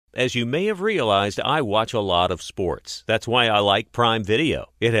As you may have realized, I watch a lot of sports. That's why I like Prime Video.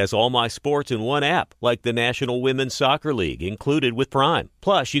 It has all my sports in one app, like the National Women's Soccer League, included with Prime.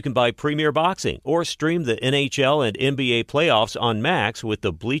 Plus, you can buy Premier Boxing or stream the NHL and NBA playoffs on Max with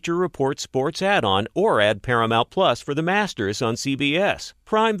the Bleacher Report Sports add-on, or add Paramount Plus for the Masters on CBS.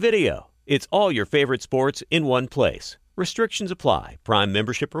 Prime Video. It's all your favorite sports in one place. Restrictions apply. Prime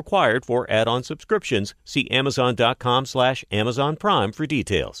membership required for add-on subscriptions. See Amazon.com/Amazon Prime for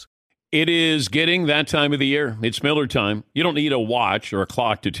details. It is getting that time of the year. It's Miller time. You don't need a watch or a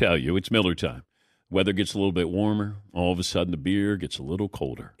clock to tell you. It's Miller time. Weather gets a little bit warmer. All of a sudden, the beer gets a little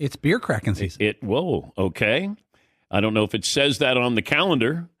colder. It's beer cracking season. Whoa, okay. I don't know if it says that on the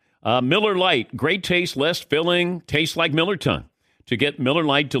calendar. Miller Lite, great taste, less filling, tastes like Miller time. To get Miller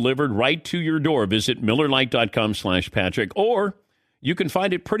Lite delivered right to your door, visit MillerLite.com/Patrick, or you can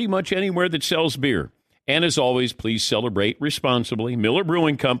find it pretty much anywhere that sells beer. And as always, please celebrate responsibly. Miller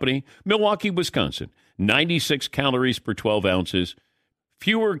Brewing Company, Milwaukee, Wisconsin. 96 calories per 12 ounces.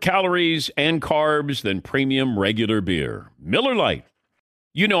 Fewer calories and carbs than premium regular beer. Miller Lite.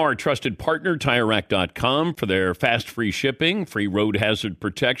 You know our trusted partner, TireRack.com, for their fast free shipping, free road hazard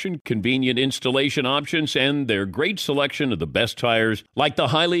protection, convenient installation options, and their great selection of the best tires, like the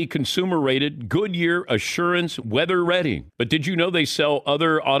highly consumer-rated Goodyear Assurance Weather Ready. But did you know they sell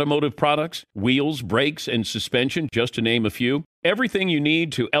other automotive products? Wheels, brakes, and suspension, just to name a few. Everything you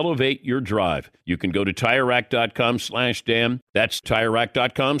need to elevate your drive. You can go to TireRack.com/Dan. That's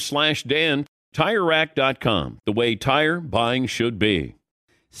TireRack.com/Dan. TireRack.com, the way tire buying should be.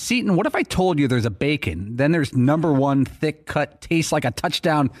 Seton, what if I told you there's a bacon, then there's number one thick cut, tastes like a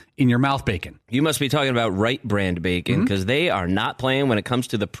touchdown in your mouth bacon? You must be talking about Wright brand bacon, because they are not playing when it comes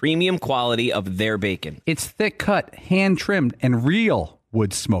to the premium quality of their bacon. It's thick cut, hand trimmed, and real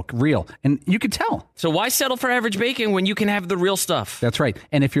wood smoke, real. And you can tell. So why settle for average bacon when you can have the real stuff? That's right.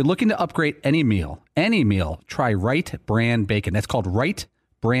 And if you're looking to upgrade any meal, try Wright brand bacon. That's called Wright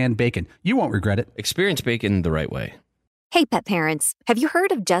brand bacon. You won't regret it. Experience bacon the right way. Hey, pet parents, have you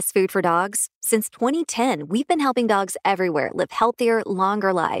heard of Just Food for Dogs? Since 2010, we've been helping dogs everywhere live healthier,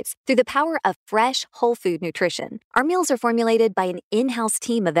 longer lives through the power of fresh, whole food nutrition. Our meals are formulated by an in-house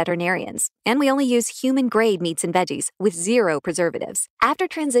team of veterinarians, and we only use human-grade meats and veggies with 0 preservatives. After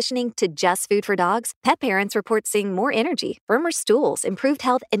transitioning to Just Food for Dogs, pet parents report seeing more energy, firmer stools, improved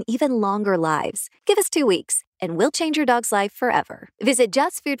health, and even longer lives. Give us 2 weeks, and we'll change your dog's life forever. Visit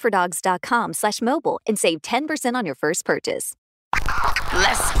justfoodfordogs.com/mobile and save 10% on your first purchase.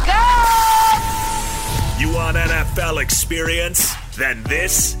 Let's go! You want NFL experience? Then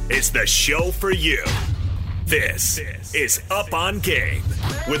this is the show for you. This is Up on Game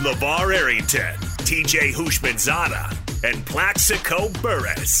with LeVar Arrington, TJ Houshmandzadeh, and Plaxico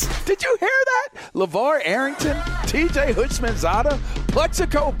Burress. Did you hear that? LeVar Arrington, TJ Houshmandzadeh,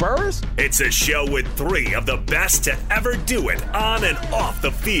 Plaxico Burress? It's a show with 3 of the best to ever do it on and off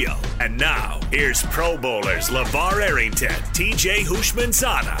the field. And now, here's Pro Bowlers LeVar Arrington, TJ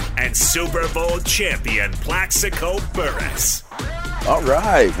Houshmandzadeh, and Super Bowl champion Plaxico Burress. All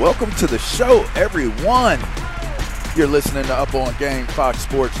right, welcome to the show, everyone. You're listening to Up on Game, Fox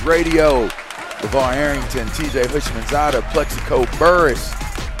Sports Radio. LeVar Arrington, TJ Houshmandzadeh, Plaxico Burress.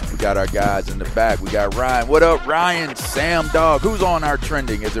 We got our guys in the back. We got Ryan. What up, Ryan? Sam Dog. Who's on our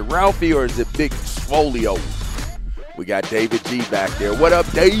trending? Is it Ralphie or is it Big Sfolio? We got David G back there. What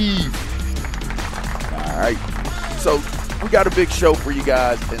up, Dave? All right. So we got a big show for you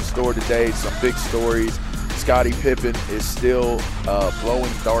guys in store today. Some big stories. Scottie Pippen is still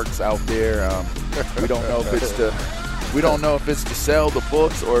blowing darts out there. We don't know if it's to sell the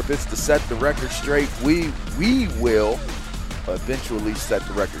books or if it's to set the record straight. We will eventually set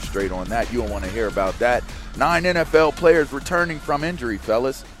the record straight on that. You don't want to hear about that. 9 NFL players returning from injury,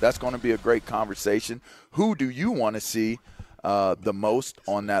 fellas. That's going to be a great conversation. Who do you want to see the most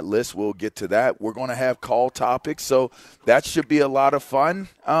on that list? We'll get to that. We're going to have call topics, so that should be a lot of fun.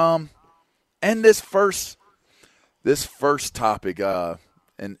 And this first topic,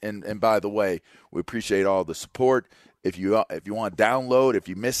 and by the way, we appreciate all the support. If you want to download, if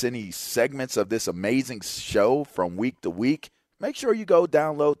you miss any segments of this amazing show from week to week, make sure you go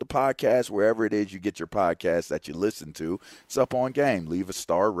download the podcast wherever it is you get your podcast that you listen to. It's Up on Game. Leave a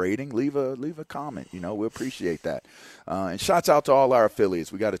star rating. Leave a comment. We appreciate that. And shouts out to all our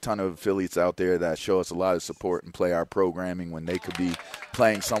affiliates. We got a ton of affiliates out there that show us a lot of support and play our programming when they could be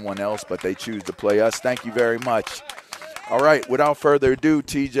playing someone else, but they choose to play us. Thank you very much. All right, without further ado,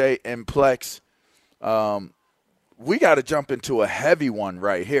 TJ and Plex, we got to jump into a heavy one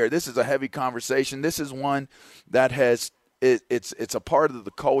right here. This is a heavy conversation. This is one that it's a part of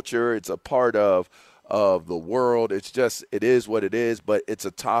the culture. It's a part of of the world. It is what it is, but it's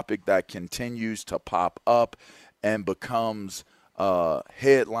a topic that continues to pop up and becomes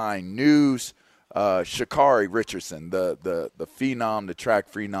headline news. Sha'Carri Richardson, the phenom, the track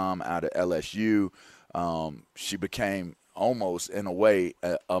phenom out of LSU, she became almost, in a way,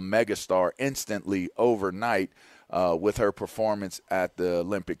 a megastar instantly overnight with her performance at the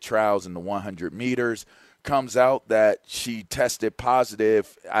Olympic trials in the 100 meters. Comes out that she tested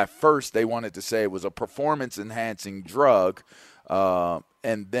positive. At first, they wanted to say it was a performance-enhancing drug,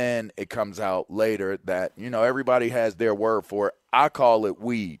 and then it comes out later that, everybody has their word for it. I call it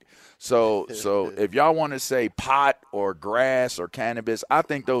weed. So if y'all want to say pot or grass or cannabis, I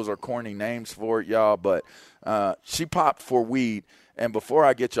think those are corny names for it, y'all. But she popped for weed. And before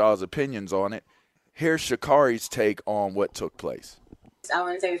I get y'all's opinions on it, here's Sha'Carri's take on what took place. I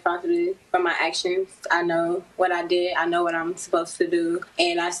want to take responsibility for my actions. I know what I did. I know what I'm supposed to do.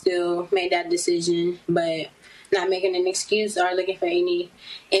 And I still made that decision, but not making an excuse or looking for any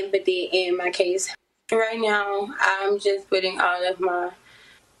empathy in my case. Right now, I'm just putting all of my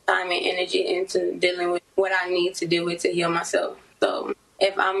time and energy into dealing with what I need to deal with to heal myself. So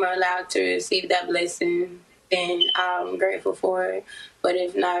if I'm allowed to receive that blessing, then I'm grateful for it. But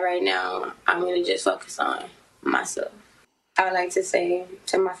if not right now, I'm going to just focus on myself. I would like to say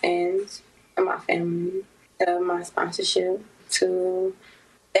to my fans, to my family, to my sponsorship, to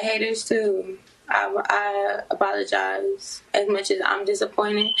the haters too, I apologize. As much as I'm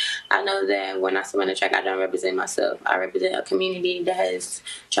disappointed, I know that when I swim on the track, I don't represent myself. I represent a community that has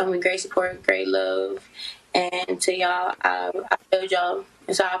shown me great support, great love. And to y'all, I failed y'all.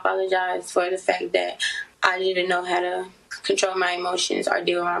 And so I apologize for the fact that I didn't know how to control my emotions or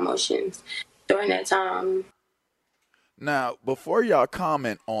deal with my emotions during that time. Now, before y'all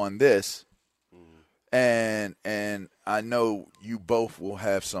comment on this, and I know you both will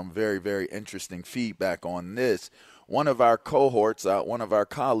have some very, very interesting feedback on this, one of our cohorts, one of our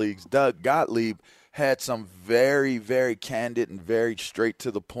colleagues, Doug Gottlieb, had some very, very candid and very straight to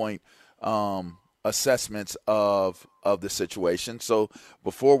the point assessments of the situation. So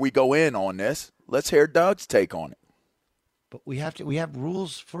before we go in on this, let's hear Doug's take on it. But we have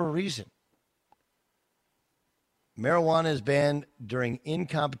rules for a reason. Marijuana is banned during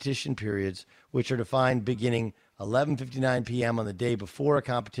in-competition periods, which are defined beginning 11:59 p.m. on the day before a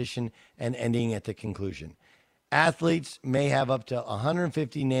competition and ending at the conclusion. Athletes may have up to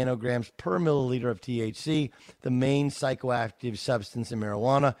 150 nanograms per milliliter of THC, the main psychoactive substance in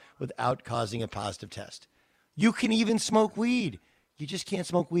marijuana, without causing a positive test. You can even smoke weed. You just can't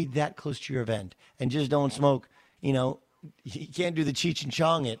smoke weed that close to your event. And just don't smoke, you can't do the Cheech and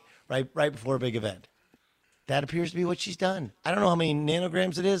Chong it right before a big event. That appears to be what she's done. I don't know how many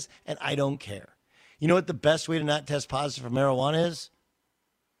nanograms it is, and I don't care. You know what the best way to not test positive for marijuana is?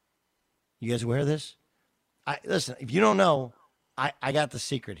 You guys aware of this? Listen, if you don't know, I got the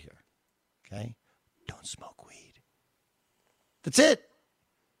secret here. Okay? Don't smoke weed. That's it.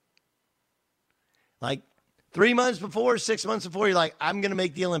 Like 3 months before, 6 months before, you're like, I'm going to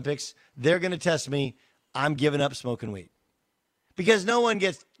make the Olympics. They're going to test me. I'm giving up smoking weed. Because no one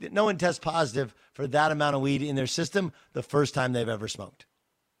tests positive for that amount of weed in their system the first time they've ever smoked.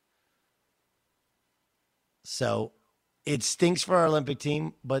 So it stinks for our Olympic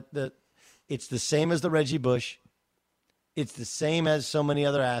team, but it's the same as the Reggie Bush. It's the same as so many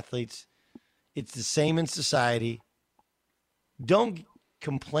other athletes. It's the same in society. Don't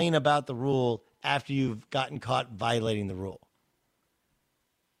complain about the rule after you've gotten caught violating the rule,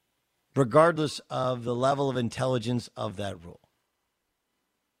 regardless of the level of intelligence of that rule.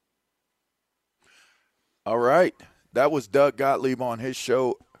 All right. That was Doug Gottlieb on his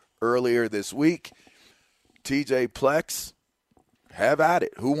show earlier this week. TJ Plex, have at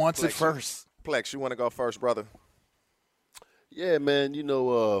it. Who wants it first? Plex, you want to go first, brother? Yeah, man.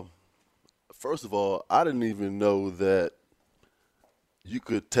 First of all, I didn't even know that you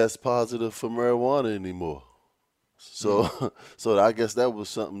could test positive for marijuana anymore. So I guess that was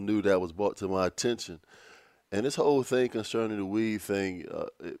something new that was brought to my attention. And this whole thing concerning the weed thing,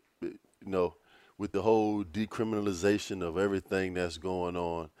 with the whole decriminalization of everything that's going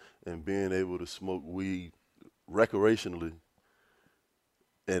on and being able to smoke weed recreationally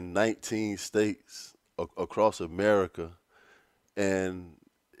in 19 states across America, and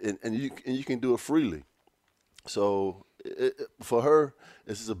you can do it freely. So for her,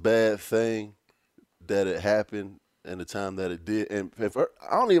 this is a bad thing that it happened and the time that it did. And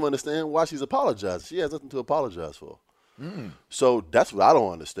I don't even understand why she's apologizing. She has nothing to apologize for. So that's what I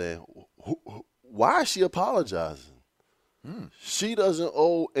don't understand. Why is she apologizing? She doesn't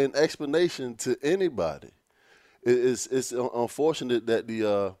owe an explanation to anybody. It's unfortunate that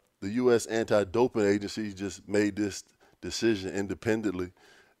the the U.S. Anti-Doping Agency just made this decision independently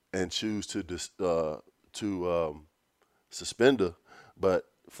and choose to suspend her. But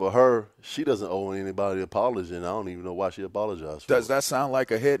for her, she doesn't owe anybody an apology, and I don't even know why she apologized for it. Does that sound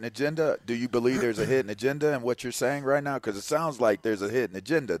like a hidden agenda? Do you believe there's a hidden agenda in what you're saying right now? Because it sounds like there's a hidden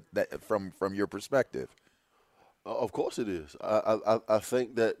agenda from your perspective. Of course it is. I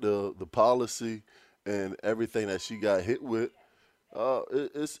think that the policy and everything that she got hit with,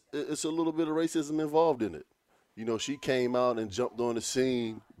 it's a little bit of racism involved in it. You know, she came out and jumped on the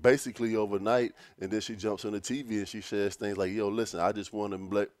scene basically overnight, and then she jumps on the TV and she says things like, yo, listen, I just want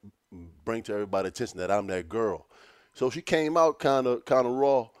to bring to everybody attention that I'm that girl. So she came out kind of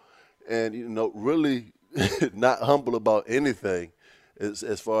raw and, you know, really not humble about anything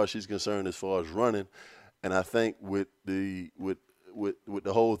as far as she's concerned as far as running. And I think with the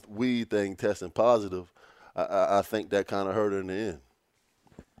whole weed thing testing positive, I think that kind of hurt her in the end.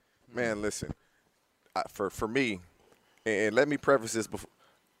 Man, listen. For me, and let me preface this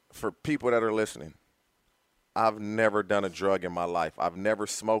for people that are listening, I've never done a drug in my life. I've never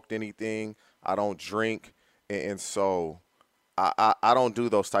smoked anything. I don't drink, and so I don't do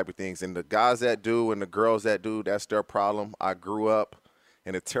those type of things. And the guys that do and the girls that do, that's their problem. I grew up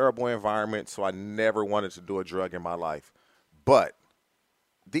in a terrible environment, so I never wanted to do a drug in my life. But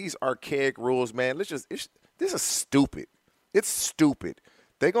these archaic rules, man, this is stupid. It's stupid.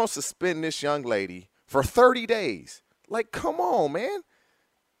 They're going to suspend this young lady for 30 days. Like, come on, man.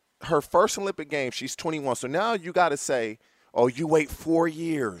 Her first Olympic game, she's 21. So now you got to say, oh, you wait 4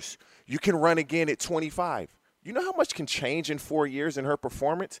 years. You can run again at 25. You know how much can change in 4 years in her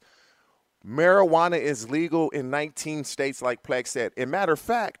performance? Marijuana is legal in 19 states, like Plex said. As a matter of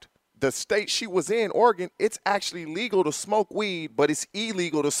fact, the state she was in, Oregon, it's actually legal to smoke weed, but it's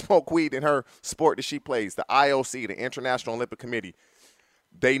illegal to smoke weed in her sport that she plays, the IOC, the International Olympic Committee.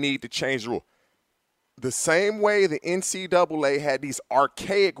 They need to change the rule. The same way the NCAA had these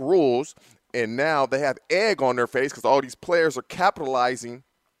archaic rules, and now they have egg on their face because all these players are capitalizing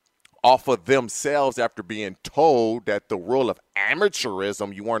off of themselves after being told that the rule of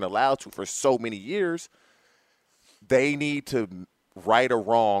amateurism you weren't allowed to for so many years. They need to right a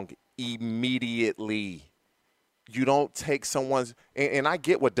wrong immediately. You don't take someone's – and I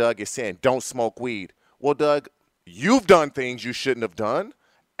get what Doug is saying, don't smoke weed. Well, Doug, you've done things you shouldn't have done,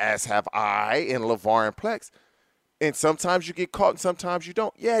 as have I and LeVar and Plex. And sometimes you get caught and sometimes you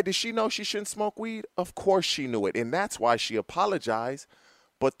don't. Yeah, did she know she shouldn't smoke weed? Of course she knew it, and that's why she apologized.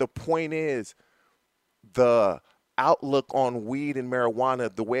 But the point is, the outlook on weed and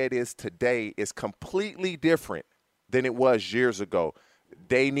marijuana, the way it is today, is completely different than it was years ago.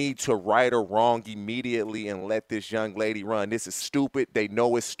 They need to right a wrong immediately and let this young lady run. This is stupid. They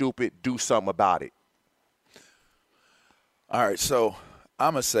know it's stupid. Do something about it. All right, so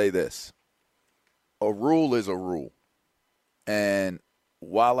I'm going to say this. A rule is a rule. And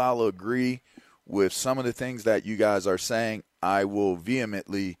while I'll agree with some of the things that you guys are saying, I will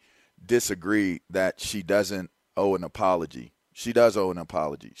vehemently disagree that she doesn't owe an apology. She does owe an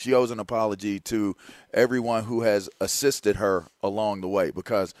apology. She owes an apology to everyone who has assisted her along the way,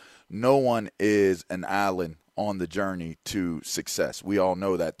 because no one is an island on the journey to success. We all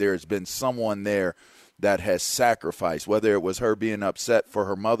know that. There's been someone there that has sacrificed, whether it was her being upset for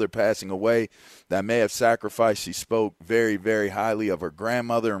her mother passing away, that may have sacrificed. She spoke very, very highly of her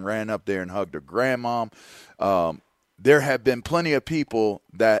grandmother and ran up there and hugged her grandmom. There have been plenty of people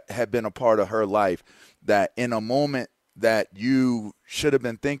that have been a part of her life that in a moment that you should have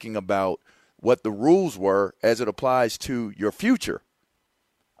been thinking about what the rules were as it applies to your future.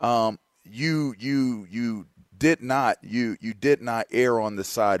 You did not err on the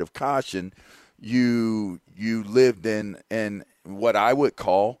side of caution. You lived in what I would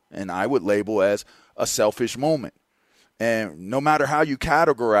call and I would label as a selfish moment. And no matter how you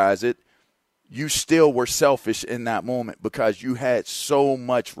categorize it, you still were selfish in that moment because you had so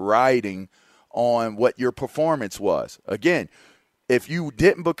much riding on what your performance was. Again, if you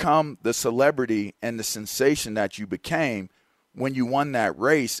didn't become the celebrity and the sensation that you became when you won that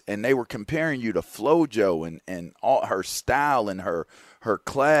race, and they were comparing you to FloJo and all her style and her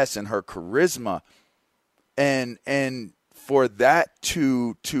class and her charisma, and for that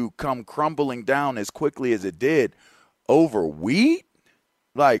to come crumbling down as quickly as it did over weed,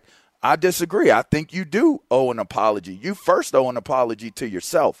 like, I disagree. I think you do owe an apology. You first owe an apology to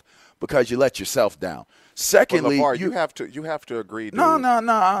yourself because you let yourself down. Secondly, LeVar, you have to agree. Dude. No.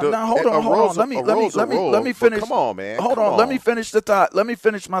 Hold on. Let me finish. Come on, man. Hold on. Let me finish the thought. Let me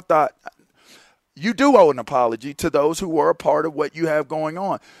finish my thought. You do owe an apology to those who were a part of what you have going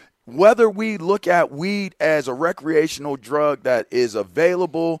on. whether we look at weed as a recreational drug that is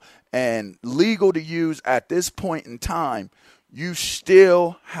available and legal to use at this point in time, you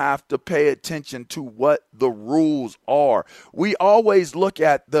still have to pay attention to what the rules are. We always look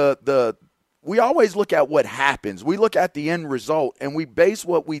at we always look at what happens. We look at the end result, and we base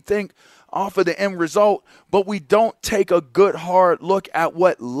what we think off of the end result, but we don't take a good hard look at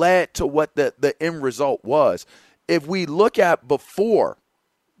what led to what the end result was. If we look at before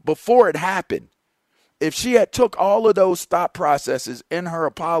it happened, if she had took all of those thought processes in her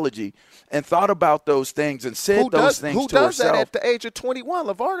apology and thought about those things and said those things to herself. Who does that at the age of 21,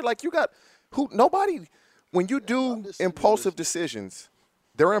 LeVar? Like, nobody, when you do impulsive decisions,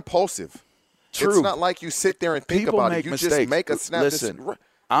 they're impulsive. True. It's not like you sit there and think People about make it. You mistakes. just make a snap. Listen,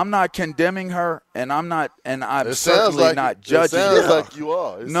 I'm not condemning her, and I'm certainly not judging her. It sounds like you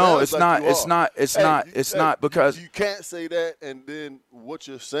are. It's not because you can't say that, and then what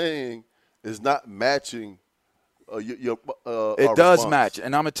you're saying is not matching your it does response. match,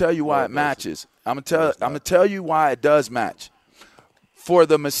 and I'm gonna tell you why it matches. I'm gonna tell you why it does match. For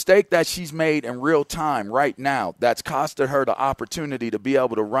the mistake that she's made in real time right now, that's costed her the opportunity to be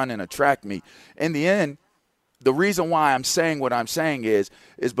able to run in a track meet. In the end, the reason why I'm saying what I'm saying is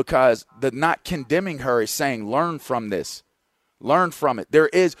because the not condemning her is saying learn from this. Learn from it. There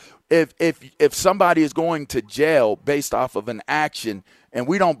is if somebody is going to jail based off of an action and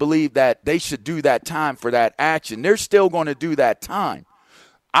we don't believe that they should do that time for that action, they're still going to do that time.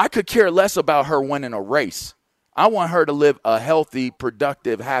 I could care less about her winning a race. I want her to live a healthy,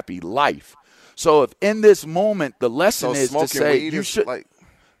 productive, happy life. So if in this moment the lesson is to say you should like,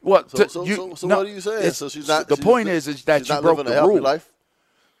 what? So what are you saying? So she's not. The point is that you broke the rule. Life?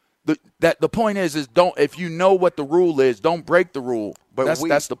 The point is don't. If you know what the rule is, don't break the rule. But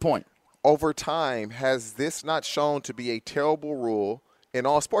that's the point. Over time, has this not shown to be a terrible rule in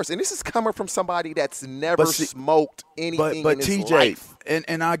all sports? And this is coming from somebody that's never smoked anything in his life.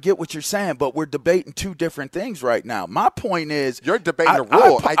 And I get what you're saying, but we're debating two different things right now. My point is, you're debating a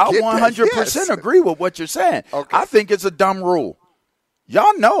rule. I 100% agree with what you're saying. Okay. I think it's a dumb rule.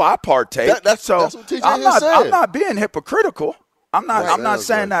 Y'all know I partake. That's what TJ said. I'm not being hypocritical. I'm not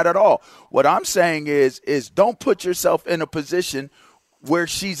saying that at all. What I'm saying is don't put yourself in a position where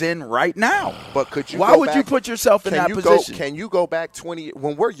she's in right now. But could you? Why would you put yourself in that position? Can you go back 20?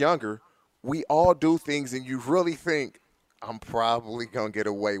 When we're younger, we all do things, and you really think, I'm probably gonna get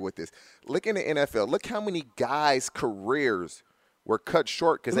away with this. Look in the NFL. Look how many guys' careers were cut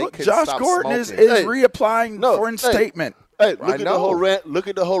short because they couldn't Josh stop Gordon smoking. is reapplying for reinstatement. Hey, look at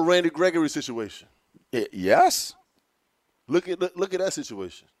the whole Randy Gregory situation. Yes. Look at that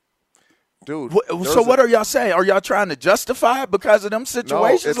situation. Dude, so what are y'all saying? Are y'all trying to justify it because of them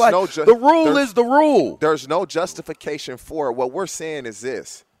situations? The rule is the rule. There's no justification for it. What we're saying is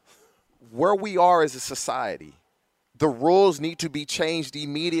this. Where we are as a society, the rules need to be changed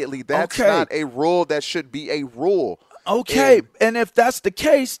immediately. That's not a rule that should be a rule. Okay, and if that's the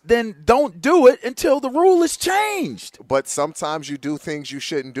case, then don't do it until the rule is changed. But sometimes you do things you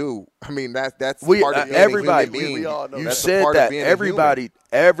shouldn't do. I mean, that's part of being everybody. a human being. We all know you that's said part that. of being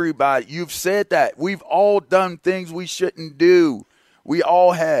Everybody. You've said that. We've all done things we shouldn't do. We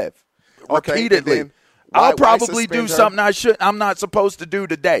all have. Repeatedly. I'll probably do something I'm not supposed to do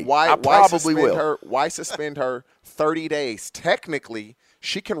today. I probably will. Why suspend her 30 days? Technically,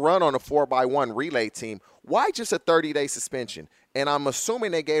 she can run on a 4x1 relay team. Why just a 30-day suspension? And I'm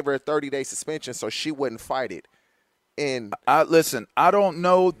assuming they gave her a 30-day suspension so she wouldn't fight it. And listen, I don't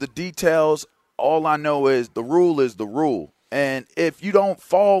know the details. All I know is the rule is the rule. And if you don't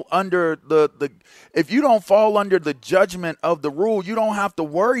fall under the judgment of the rule, you don't have to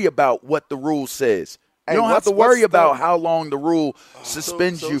worry about what the rule says. You don't have to worry about how long the rule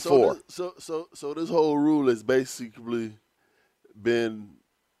suspends you for. So this whole rule has basically been.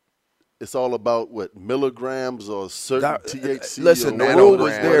 It's all about what milligrams or certain THC. Listen, the rule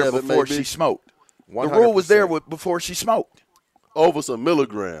was there before she smoked. 100%. The rule was there before she smoked. Over some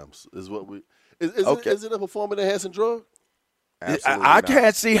milligrams is what we. Is it a performance-enhancing drug? I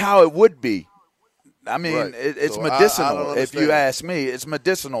can't see how it would be. I mean, it's medicinal. If you ask me, it's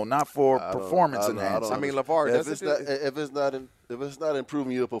medicinal, not for performance enhancing. I mean, LeVar, if it's not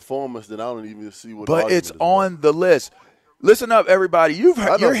improving your performance, then I don't even see what. But it's on the list. Listen up, everybody. You're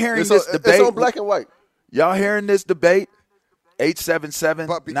hearing this debate. It's on black and white. Y'all hearing this debate? 877-996.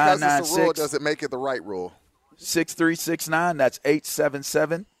 But because it's a rule, does it make it the right rule? 6369. That's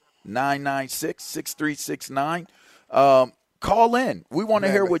 877-996-6369. Call in. We want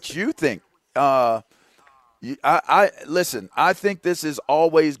to hear what you think. Listen, I think this is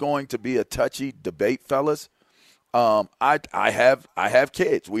always going to be a touchy debate, fellas. I have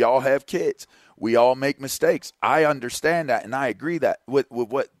kids. We all have kids. We all make mistakes. I understand that, and I agree that with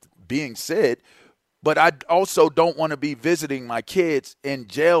what being said. But I also don't want to be visiting my kids in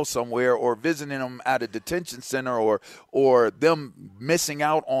jail somewhere, or visiting them at a detention center, or them missing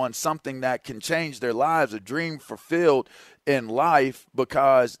out on something that can change their lives, a dream fulfilled in life,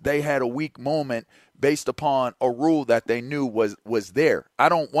 because they had a weak moment based upon a rule that they knew was there. I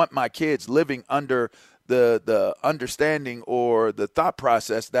don't want my kids living under the understanding or the thought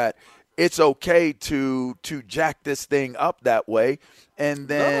process that it's okay to jack this thing up that way, and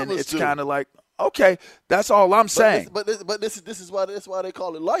then it's kind of like, okay, that's all I'm saying. But this is why they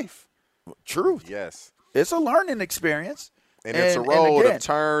call it life. Truth. Yes. It's a learning experience. And it's a road of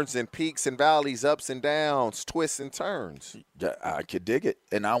turns and peaks and valleys, ups and downs, twists and turns. I could dig it,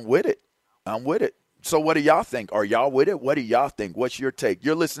 and I'm with it. So what do y'all think? Are y'all with it? What do y'all think? What's your take?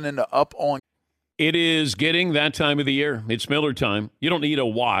 You're listening to Up On. It is getting that time of the year. It's Miller time. You don't need a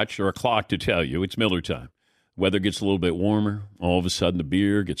watch or a clock to tell you. It's Miller time. Weather gets a little bit warmer. All of a sudden, the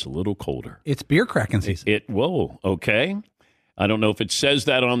beer gets a little colder. It's beer cracking season. Whoa, okay. I don't know if it says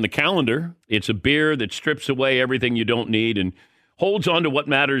that on the calendar. It's a beer that strips away everything you don't need and holds on to what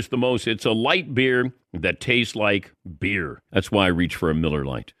matters the most. It's a light beer that tastes like beer. That's why I reach for a Miller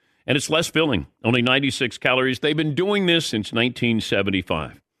Lite. And it's less filling, only 96 calories. They've been doing this since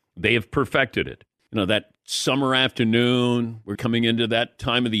 1975. They have perfected it. You know, that summer afternoon, we're coming into that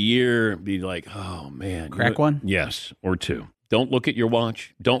time of the year, be like, oh, man. Crack one? Yes, or two. Don't look at your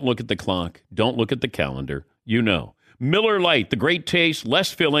watch. Don't look at the clock. Don't look at the calendar. You know. Miller Lite, the great taste,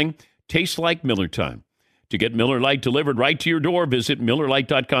 less filling, tastes like Miller time. To get Miller Lite delivered right to your door, visit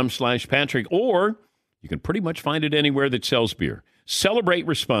MillerLite.com/Patrick, or you can pretty much find it anywhere that sells beer. Celebrate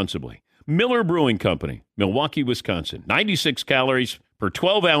responsibly. Miller Brewing Company, Milwaukee, Wisconsin. 96 calories per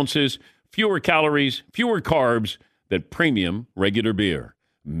 12 ounces. Fewer calories, fewer carbs than premium regular beer.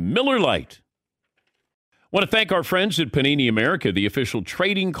 Miller Lite. Want to thank our friends at Panini America, the official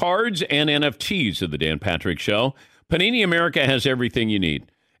trading cards and NFTs of the Dan Patrick Show. Panini America has everything you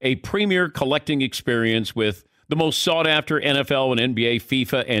need. A premier collecting experience with the most sought-after NFL and NBA,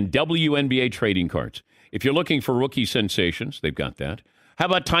 FIFA, and WNBA trading cards. If you're looking for rookie sensations, they've got that. How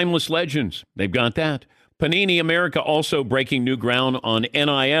about timeless legends? They've got that. Panini America also breaking new ground on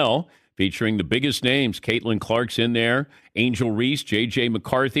NIL, featuring the biggest names. Caitlin Clark's in there, Angel Reese, J.J.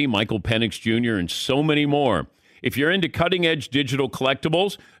 McCarthy, Michael Penix Jr., and so many more. If you're into cutting-edge digital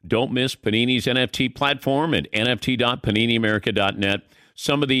collectibles, don't miss Panini's NFT platform at nft.paniniamerica.net.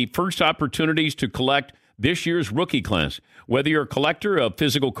 Some of the first opportunities to collect this year's rookie class. Whether you're a collector of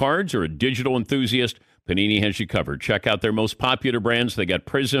physical cards or a digital enthusiast, Panini has you covered. Check out their most popular brands. They got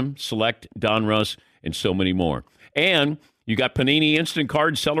Prism, Select, Donruss, and so many more. And you got Panini Instant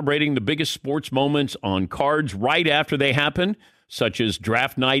Cards celebrating the biggest sports moments on cards right after they happen, such as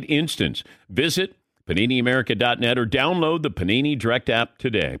Draft Night Instants. Visit PaniniAmerica.net or download the Panini Direct app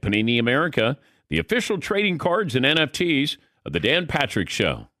today. Panini America, the official trading cards and NFTs of the Dan Patrick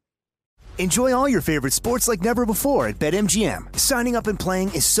Show. Enjoy all your favorite sports like never before at BetMGM. Signing up and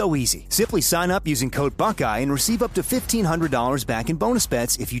playing is so easy. Simply sign up using code Buckeye and receive up to $1,500 back in bonus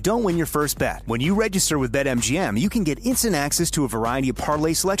bets if you don't win your first bet. When you register with BetMGM, you can get instant access to a variety of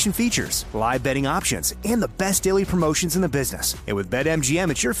parlay selection features, live betting options, and the best daily promotions in the business. And with BetMGM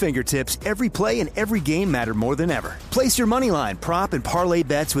at your fingertips, every play and every game matter more than ever. Place your moneyline, prop, and parlay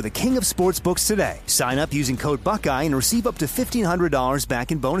bets with the king of sportsbooks today. Sign up using code Buckeye and receive up to $1,500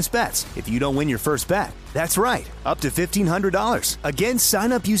 back in bonus bets if you don't win your first bet. That's right, up to $1,500. Again,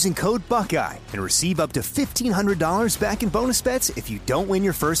 sign up using code Buckeye and receive up to $1,500 back in bonus bets if you don't win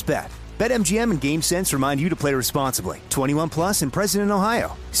your first bet. BetMGM and GameSense remind you to play responsibly. 21 plus and present in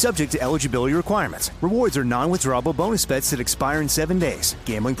Ohio. Subject to eligibility requirements. Rewards are non-withdrawable bonus bets that expire in 7 days.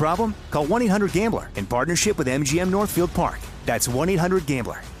 Gambling problem? Call 1-800-GAMBLER in partnership with MGM Northfield Park. That's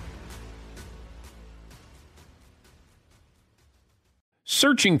 1-800-GAMBLER.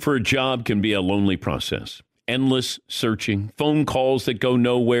 Searching for a job can be a lonely process. Endless searching, phone calls that go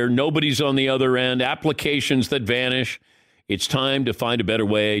nowhere, nobody's on the other end, applications that vanish. It's time to find a better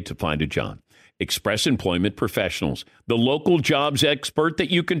way to find a job. Express Employment Professionals, the local jobs expert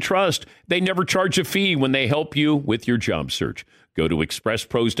that you can trust. They never charge a fee when they help you with your job search. Go to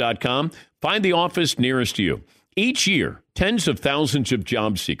expresspros.com, find the office nearest you. Each year, tens of thousands of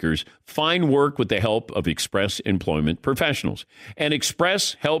job seekers find work with the help of Express Employment Professionals. And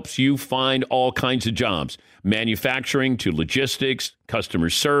Express helps you find all kinds of jobs, manufacturing to logistics, customer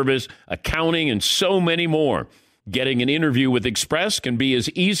service, accounting, and so many more. Getting an interview with Express can be as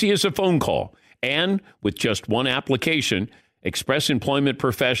easy as a phone call. And with just one application, Express Employment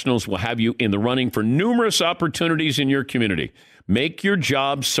Professionals will have you in the running for numerous opportunities in your community. Make your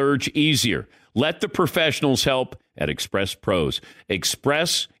job search easier. Let the professionals help at Express Pros.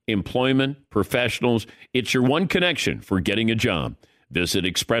 Express Employment Professionals. It's your one connection for getting a job. Visit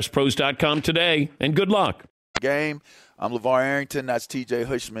expresspros.com today, and good luck. Game. I'm LeVar Arrington. That's TJ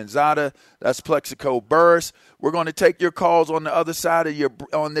Hushmanzada. That's Plexico Burris. We're going to take your calls on the other side of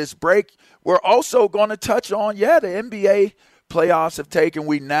on this break. We're also going to touch on, the NBA playoffs have taken.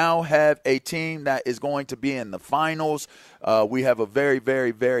 We now have a team that is going to be in the finals. We have a very, very,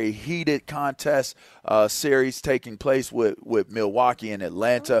 very heated contest series taking place with Milwaukee and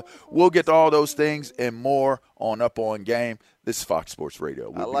Atlanta. We'll get to all those things and more on Up On Game. This is Fox Sports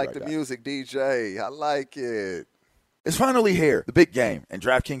Radio. I like the music, DJ. I like it. It's finally here. The big game. And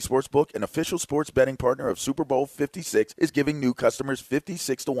DraftKings Sportsbook, an official sports betting partner of Super Bowl 56, is giving new customers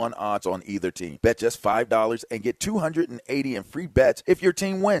 56-1 odds on either team. Bet just $5 and get $280 in free bets if your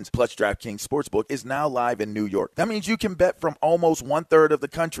team wins. Plus, DraftKings Sportsbook is now live in New York. That means you can bet from almost one-third of the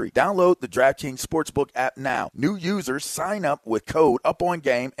country. Download the DraftKings Sportsbook app now. New users sign up with code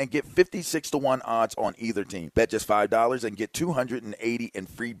UPONGAME and get 56-1 odds on either team. Bet just $5 and get $280 in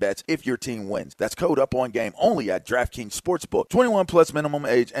free bets if your team wins. That's code UPONGAME only at DraftKings Sportsbook. 21 plus minimum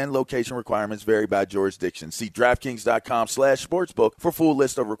age and location requirements vary by jurisdiction. See DraftKings.com/sportsbook for full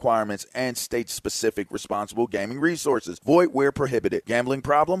list of requirements and state-specific responsible gaming resources. Void where prohibited. Gambling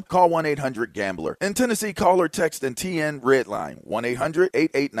problem? Call 1-800-GAMBLER. In Tennessee, call or text and TN Redline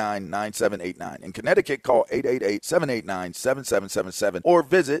 1-800-889-9789. In Connecticut, call 888-789-7777 or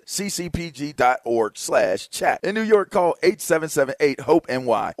visit ccpg.org/chat. In New York, call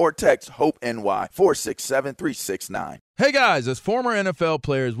 877-8-HOPE-NY or text HOPE-NY 467-369. Hey guys, as former NFL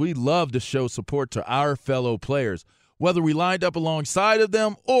players, we love to show support to our fellow players, whether we lined up alongside of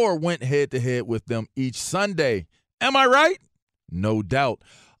them or went head-to-head with them each Sunday. Am I right? No doubt.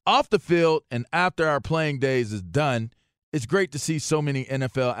 Off the field and after our playing days is done, it's great to see so many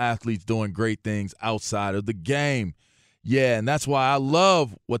NFL athletes doing great things outside of the game. Yeah, and that's why I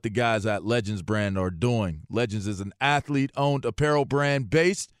love what the guys at Legends brand are doing. Legends is an athlete-owned apparel brand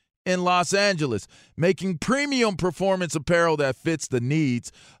based in Los Angeles, making premium performance apparel that fits the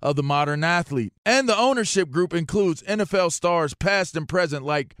needs of the modern athlete. And the ownership group includes NFL stars past and present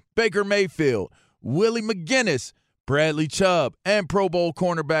like Baker Mayfield, Willie McGinnis, Bradley Chubb, and Pro Bowl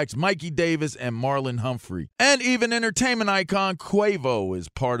cornerbacks Mikey Davis and Marlon Humphrey. And even entertainment icon Quavo is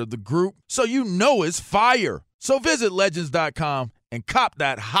part of the group, so you know it's fire. So visit legends.com and cop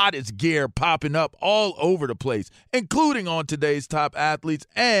that hottest gear popping up all over the place, including on today's top athletes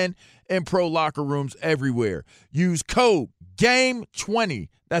and in pro locker rooms everywhere. Use code GAME20,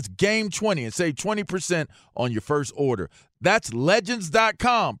 that's GAME20, and save 20% on your first order. That's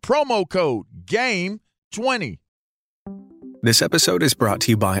legends.com, promo code GAME20. This episode is brought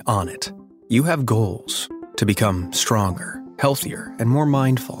to you by Onnit. You have goals to become stronger, healthier, and more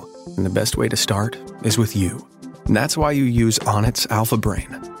mindful. And the best way to start is with you. And that's why you use Onnit's Alpha Brain.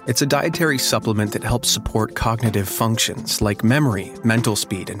 It's a dietary supplement that helps support cognitive functions like memory, mental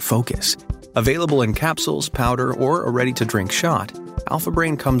speed, and focus. Available in capsules, powder, or a ready-to-drink shot, Alpha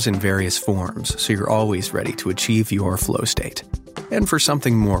Brain comes in various forms, so you're always ready to achieve your flow state. And for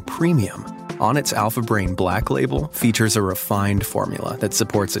something more premium, Onnit's Alpha Brain Black Label features a refined formula that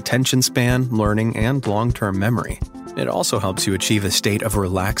supports attention span, learning, and long-term memory. It also helps you achieve a state of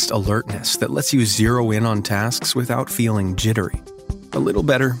relaxed alertness that lets you zero in on tasks without feeling jittery. A little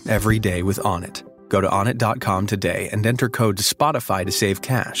better every day with Onnit. Go to onnit.com today and enter code SPOTIFY to save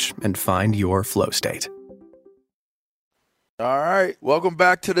cash and find your flow state. All right, welcome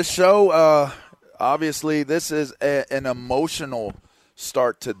back to the show. Obviously, this is an emotional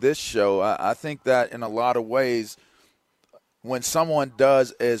start to this show. I think that in a lot of ways, when someone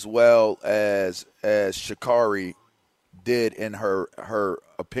does as well as Sha'Carri did in her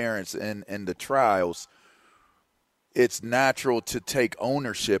appearance in the trials, it's natural to take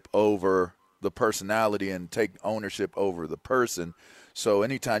ownership over the personality and take ownership over the person. So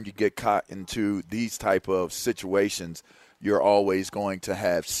anytime you get caught into these type of situations, you're always going to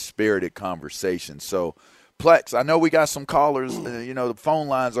have spirited conversations. So, Plex, I know we got some callers. The phone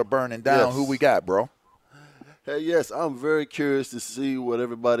lines are burning down. Yes. Who we got, bro? Hey, yes, I'm very curious to see what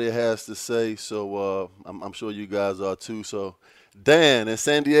everybody has to say. So I'm sure you guys are too. So, Dan in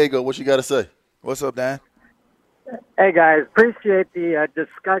San Diego, what you got to say? What's up, Dan? Hey, guys, appreciate the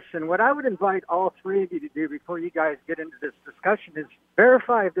discussion. What I would invite all three of you to do before you guys get into this discussion is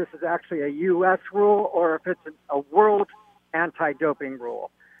verify if this is actually a U.S. rule or if it's a world anti-doping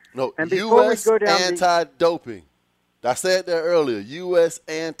rule. No, and before U.S. we go down anti-doping. I said that earlier. U.S.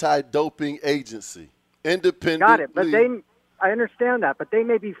 Anti-Doping Agency. Independent. Got it, but I understand that, but they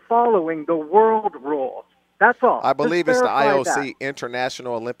may be following the world rules. That's all. I believe Just it's the verify IOC, that.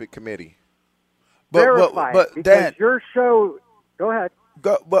 International Olympic Committee. Verify it, because Dan, your show. Go ahead.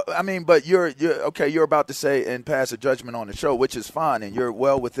 But you're okay. You're about to say and pass a judgment on the show, which is fine, and you're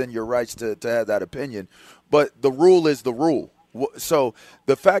well within your rights to have that opinion. But the rule is the rule. So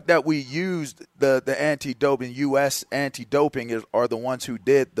the fact that we used the anti-doping, U.S. anti-doping are the ones who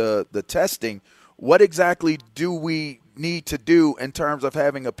did the testing. What exactly do we need to do in terms of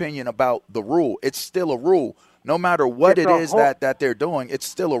having opinion about the rule? It's still a rule, no matter what it is that they're doing. It's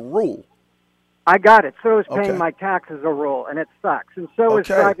still a rule. I got it. So is paying Okay. my taxes a rule, and it sucks. And so is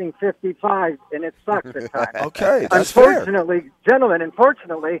driving 55, and it sucks at times. Okay, that's fair. Gentlemen,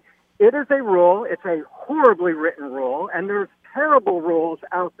 unfortunately, it is a rule. It's a horribly written rule, and there's terrible rules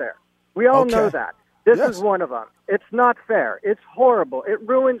out there. We all know that. This is one of them. It's not fair. It's horrible. It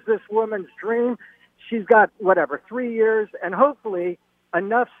ruins this woman's dream. She's got, 3 years, and hopefully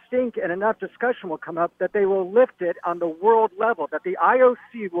enough stink and enough discussion will come up that they will lift it on the world level, that the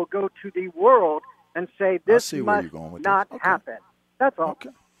IOC will go to the world and say this must not happen. That's all.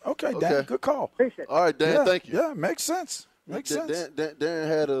 Okay, Dan, good call. Appreciate it. All right, Dan, thank you. Yeah, makes sense. Makes sense. Dan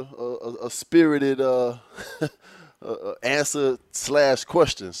had a spirited answer /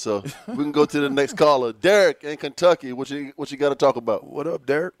 question, so we can go to the next caller. Derek in Kentucky, what you got to talk about? What up,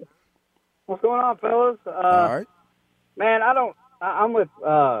 Derek? What's going on, fellas? All right. Man, I'm with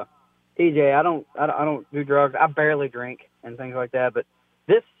TJ. I don't do drugs. I barely drink and things like that. But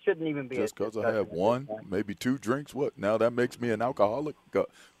this shouldn't even be. Just because I have one, maybe 2 drinks, what? Now that makes me an alcoholic? Go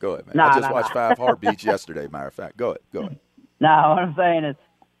ahead, man. Nah, I just watched 5 Heartbeats yesterday, matter of fact. Go ahead. No, what I'm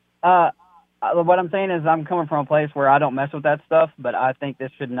saying is, I'm coming from a place where I don't mess with that stuff, but I think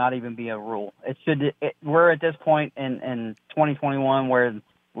this should not even be a rule. We're at this point in 2021 where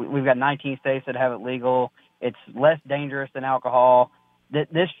we've got 19 states that have it legal. It's less dangerous than alcohol.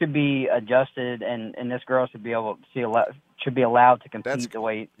 This should be adjusted, and this girl should be allowed to compete the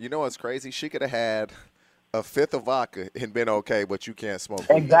way. You know what's crazy? She could have had a fifth of vodka and been okay, but you can't smoke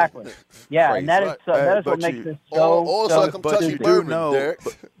weed. Exactly. Yeah, and that is what makes this so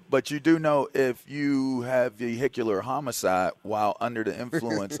But you do know if you have vehicular homicide while under the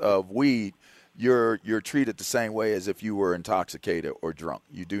influence of weed, you're treated the same way as if you were intoxicated or drunk.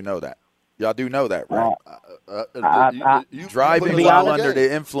 You do know that. Y'all do know that, right? Driving while under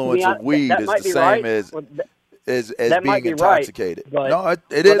the influence of weed is the same as being intoxicated. Right, no,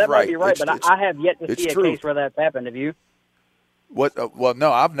 it is right. That might be right, but I have yet to see a case where that's happened. Have you? What? Well,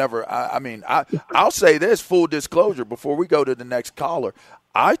 no, I've never. I'll say this, full disclosure, before we go to the next caller.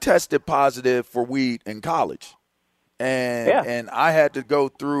 I tested positive for weed in college, and I had to go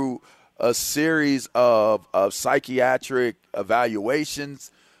through a series of psychiatric evaluations.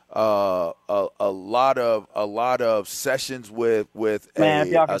 A lot of sessions with Man,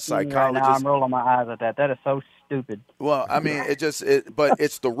 if y'all can a see me right psychologist. now, I'm rolling my eyes at that. That is so stupid. Well, I mean, but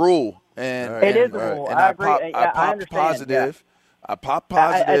it's the rule, and it is the rule. And I agree. I popped understand. positive. Yeah. I popped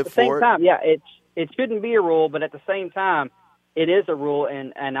positive at the same for it. time, it shouldn't be a rule, but at the same time, it is a rule,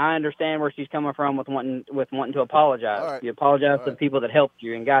 and I understand where she's coming from with wanting to apologize. Right. You apologize to the people that helped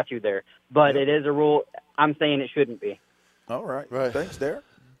you and got you there, but it is a rule. I'm saying it shouldn't be. All right. Thanks, Derek.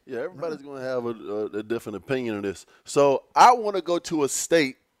 Yeah, everybody's going to have a different opinion on this. So I want to go to a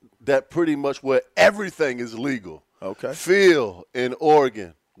state that pretty much where everything is legal. Okay. Phil in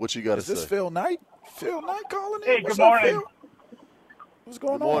Oregon. What you got to say? Is this Phil Knight? Phil Knight calling in? Hey, What's good morning. up, Phil? What's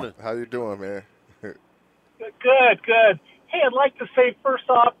going Good morning. How you doing, man? Good. Hey, I'd like to say, first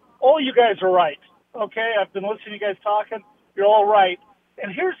off, all you guys are right. Okay, I've been listening to you guys talking. You're all right.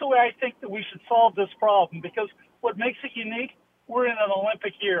 And here's the way I think that we should solve this problem, because what makes it unique, we're in an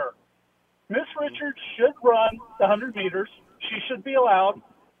Olympic year. Miss Richards should run the 100 meters. She should be allowed.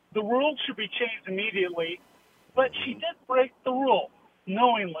 The rules should be changed immediately. But she did break the rule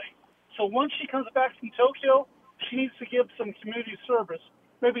knowingly. So once she comes back from Tokyo, she needs to give some community service.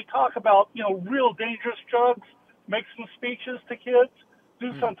 Maybe talk about, real dangerous drugs, make some speeches to kids,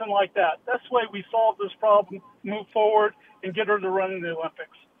 do something like that. That's the way we solve this problem, move forward, and get her to run in the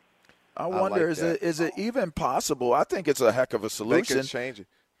Olympics. I wonder, is it even possible? I think it's a heck of a solution. They could change it.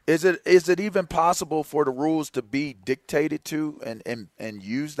 Is it even possible for the rules to be dictated to and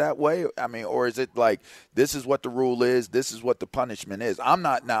used that way? I mean, or is it like this is what the rule is, this is what the punishment is? I'm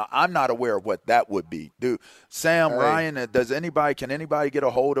not aware of what that would be. Sam, Ryan, can anybody get a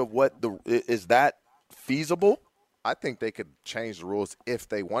hold of is that feasible? I think they could change the rules if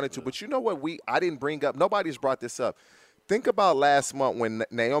they wanted to. But you know what? I didn't bring up. Nobody's brought this up. Think about last month when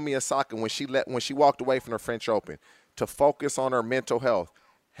Naomi Osaka, when she walked away from her French Open to focus on her mental health.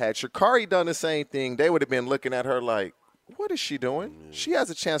 Had Sha'Carri done the same thing, they would have been looking at her like, what is she doing? She has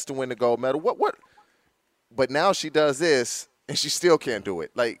a chance to win the gold medal. What? But now she does this, and she still can't do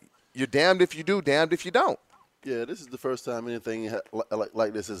it. Like, you're damned if you do, damned if you don't. Yeah, this is the first time anything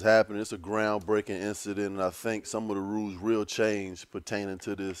like this has happened. It's a groundbreaking incident, and I think some of the rules will change pertaining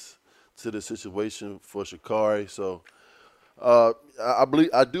to this situation for Sha'Carri. So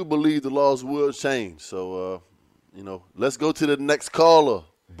I do believe the laws will change. So let's go to the next caller,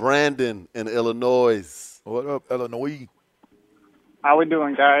 Brandon in Illinois. What up, Illinois? How we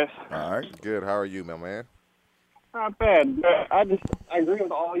doing, guys? All right, good. How are you, my man? Not bad. But I agree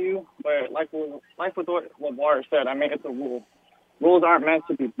with all you, but like with what LeVar said, I mean, it's a rule. Rules aren't meant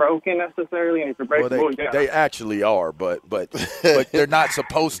to be broken necessarily, and if you break the rules, they actually are, but they're not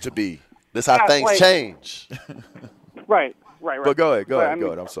supposed to be. That's how things change. Right. But go ahead. Go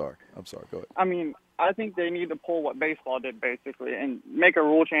ahead. I'm sorry. Go ahead. I mean, I think they need to pull what baseball did basically and make a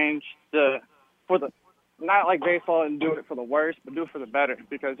rule change not like baseball and do it for the worse, but do it for the better,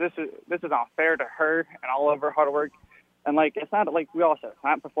 because this is unfair to her and all of her hard work. And like, it's not like we all said, it's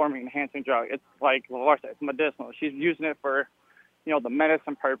not performing enhancing drug. It's like LeVar said, it's medicinal. She's using it for, the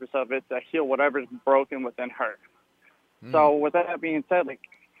medicine purpose of it to heal whatever's broken within her. So with that being said, like,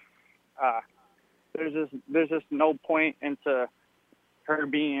 there's just no point into her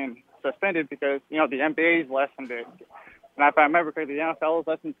being suspended because the NBA's lessened it, and if I remember correctly, the NFL is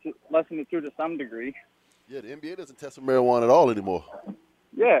lessened it too to some degree. Yeah, the NBA doesn't test for marijuana at all anymore.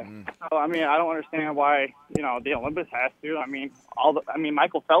 Yeah. So I mean, I don't understand why the Olympics has to. I mean,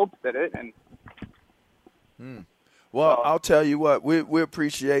 Michael Phelps did it, and. Well, I'll tell you what, we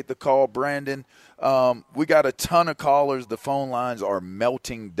appreciate the call, Brandon. We got a ton of callers. The phone lines are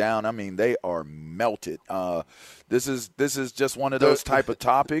melting down. I mean, they are melted. This is just one of those type of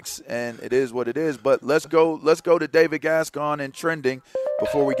topics, and it is what it is. But let's go to David Gascon and trending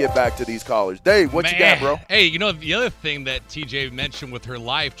before we get back to these callers. Dave, what you got, bro? Hey, the other thing that TJ mentioned with her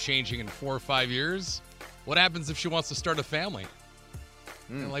life changing in 4 or 5 years, what happens if she wants to start a family?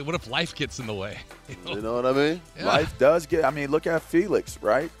 And like, what if life gets in the way? You know what I mean? Yeah. Life does get. I mean, look at Felix,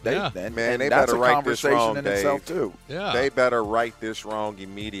 right? They that's better a write this wrong, in Dave. itself too. Yeah, they better write this wrong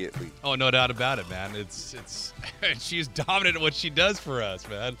immediately. Oh, no doubt about it, man. It's she's dominant at what she does for us,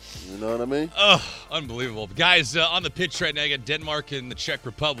 man. You know what I mean? Oh, unbelievable, guys! On the pitch right now, you got Denmark and the Czech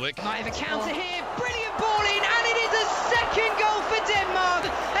Republic. Might have a counter here. Brilliant ball in, and it is a second goal for Denmark.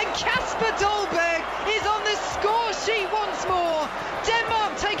 And Kasper Dolberg is on the score sheet once more.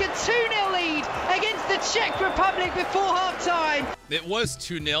 Denmark take a 2-0 lead against the Czech Republic before halftime. It was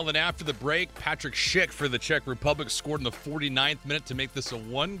 2-0. Then after the break, Patrick Schick for the Czech Republic scored in the 49th minute to make this a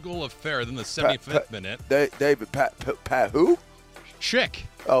one-goal affair. Then the 75th minute. David, Pat who? Schick.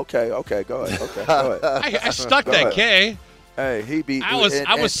 Okay, go ahead. Okay, go ahead. I stuck that K. Hey, he beat. I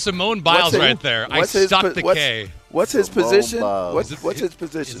was Simone Biles right there. I stuck the K. What's his position? Biles. What's his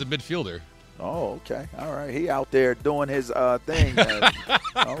position? He's a midfielder. Oh, okay. All right. He out there doing his thing.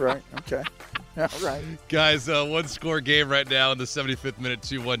 All right. Okay. All right. Guys, one-score game right now in the 75th minute,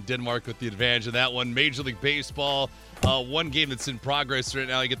 2-1 Denmark with the advantage of that one. Major League Baseball, one game that's in progress right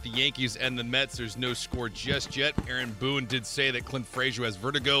now. You get the Yankees and the Mets. There's no score just yet. Aaron Boone did say that Clint Frazier has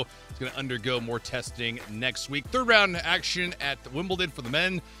vertigo. He's going to undergo more testing next week. Third round action at Wimbledon for the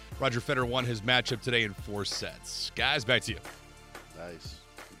men. Roger Federer won his matchup today in 4 sets. Guys, back to you. Nice.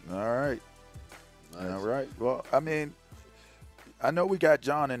 All right. All right. Well, I mean, I know we got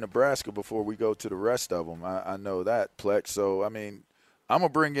John in Nebraska before we go to the rest of them. I know that, Plex. So, I mean, I'm going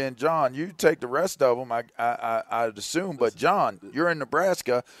to bring in John. You take the rest of them, I'd assume. But, John, you're in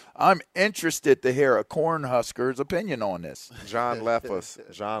Nebraska. I'm interested to hear a Cornhusker's opinion on this. John left us.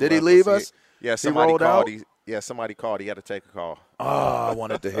 Did he leave us? Yeah, somebody called. Somebody called. He had to take a call. Oh, I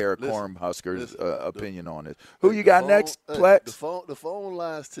wanted to hear a Cornhusker's opinion on this. Who you got next, Plex? The phone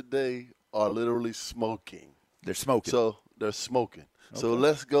lines today are literally smoking. They're smoking. So they're smoking. Okay. So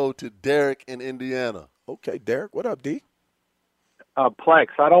let's go to Derek in Indiana. Okay, Derek. What up, D? Plex,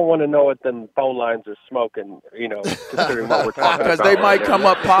 I don't want to know what them phone lines are smoking, considering what we're talking about. Because they might come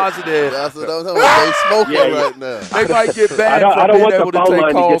up positive. That's what I'm talking about. They smoking right now. They might get banned I don't from want being the able to phone take line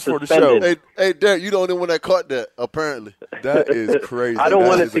to calls get for the show. suspended. Hey, Derek, you the only one that caught that, apparently. That is crazy. I don't That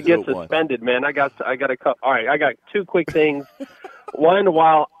want is it to a get good one. suspended, man. I got all right, I got 2 quick things. One,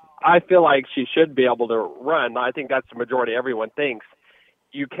 while I feel like she should be able to run, I think that's the majority everyone thinks.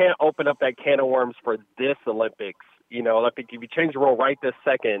 You can't open up that can of worms for this Olympics. If you change the rule right this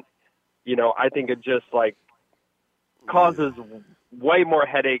second, I think it just causes way more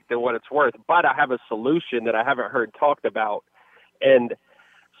headache than what it's worth. But I have a solution that I haven't heard talked about. And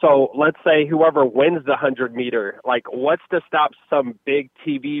so let's say whoever wins the 100-meter, what's to stop some big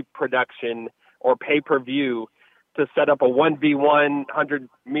TV production or pay-per-view to set up a 1v1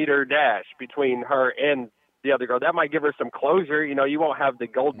 100-meter dash between her and the other girl. That might give her some closure. You know, you won't have the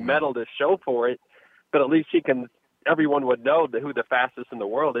gold medal to show for it, but at least everyone would know who the fastest in the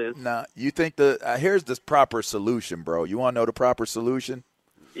world is. Now, you think here's the proper solution, bro. You want to know the proper solution?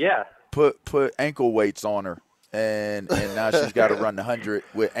 Yeah. Put ankle weights on her, and now she's got to run the 100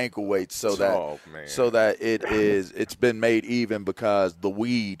 with ankle weights so that it's been made even because the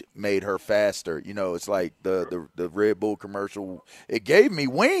weed made her faster. You know, it's like the Red Bull commercial. It gave me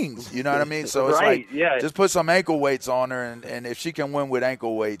wings. You know what I mean? So it's just put some ankle weights on her, and if she can win with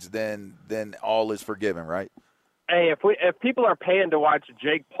ankle weights, then all is forgiven, right? Hey, if people are paying to watch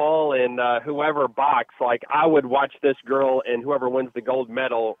Jake Paul and whoever box, like I would watch this girl and whoever wins the gold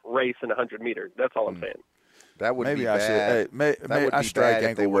medal race in 100 meters. That's all I'm saying. That would maybe be I bad. should. Maybe I strike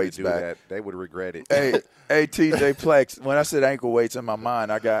ankle weights back. That. They would regret it. Hey, TJ Plex. When I said ankle weights in my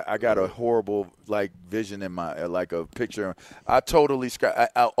mind, I got a horrible vision in my like a picture. I totally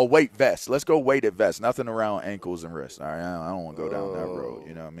a weight vest. Let's go weighted vest. Nothing around ankles and wrists. All right, I don't want to go down that road.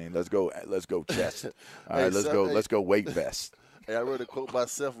 You know what I mean? Let's go chest. All right, let's go weight vest. Hey, I read a quote by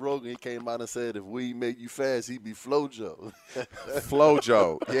Seth Rogen. He came out and said, if weed made you fast, he'd be Flojo.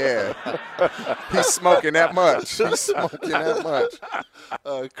 Flojo, yeah. He's smoking that much.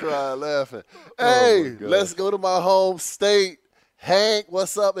 Crying, laughing. Hey, let's go to my home state. Hank,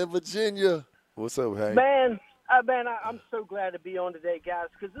 what's up in Virginia? What's up, Hank? Man, I'm so glad to be on today, guys,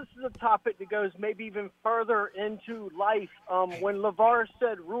 because this is a topic that goes maybe even further into life. When LeVar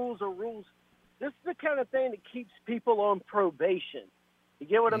said rules are rules, this is the kind of thing that keeps people on probation. You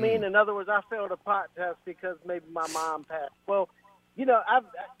get what I mean? In other words, I failed a pot test because maybe my mom passed. Well, you know,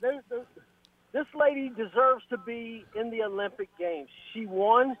 this lady deserves to be in the Olympic Games. She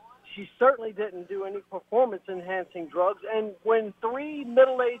won. She certainly didn't do any performance-enhancing drugs. And when 3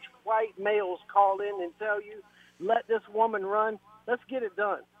 middle-aged white males call in and tell you, let this woman run, let's get it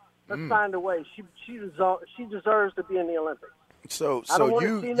done. Let's find a way. She deserves to be in the Olympics. So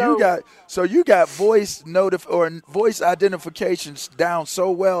you got voice voice identifications down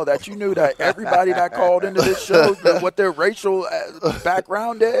so well that you knew that everybody that called into this show what their racial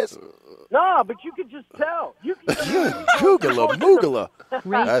background is. No, but you could just tell. Moogala.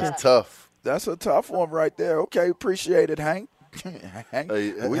 That's tough. That's a tough one right there. Okay, appreciate it, Hank. Hank,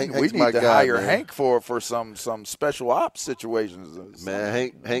 we need to hire Hank for some special ops situations.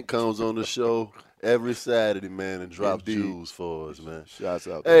 Man, Hank comes on the show every Saturday, man, and drop jewels for us, man. Shouts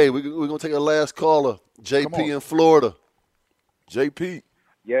out. Hey, we're going to take our last caller, JP in Florida. JP.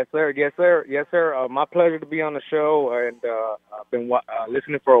 Yes, sir. Yes, sir. Yes, sir. My pleasure to be on the show, and I've been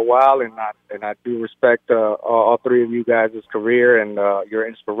listening for a while, and I do respect all three of you guys' career and your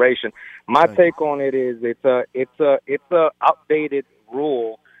inspiration. My take on it is it's a outdated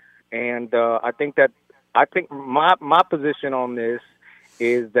rule, and I think my position on this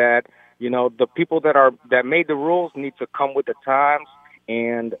is that, you know, the people that made the rules need to come with the times,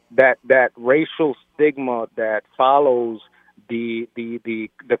 and that racial stigma that follows the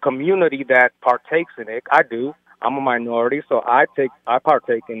community that partakes in it. I do. I'm a minority, so I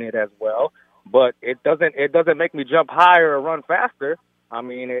partake in it as well. But it doesn't make me jump higher or run faster. I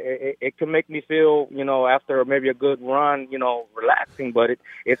mean, it can make me feel, you know, after maybe a good run, you know, relaxing. But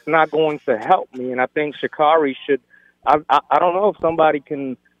it's not going to help me. And I think Sha'Carri should. I don't know if somebody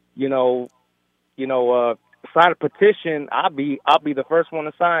can, you know, sign a petition. I'll be the first one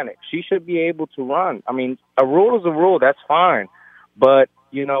to sign it. She should be able to run. I mean, a rule is a rule. That's fine. But,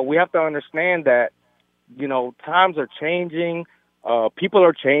 you know, we have to understand that, you know, times are changing. People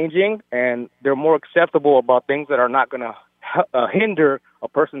are changing, and they're more acceptable about things that are not going to hinder a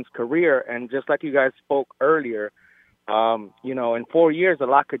person's career. And just like you guys spoke earlier, you know, in 4 years, a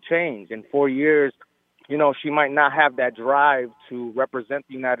lot could change. In 4 years, you know, she might not have that drive to represent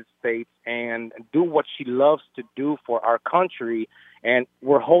the United States and do what she loves to do for our country. And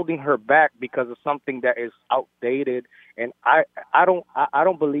we're holding her back because of something that is outdated. And I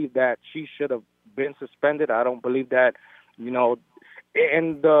don't believe that she should have been suspended. I don't believe that, you know,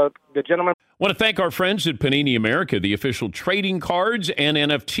 and the gentleman. I want to thank our friends at Panini America, the official trading cards and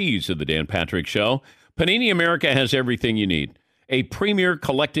NFTs of the Dan Patrick Show. Panini America has everything you need. A premier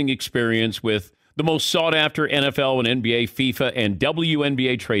collecting experience with the most sought-after NFL and NBA, FIFA, and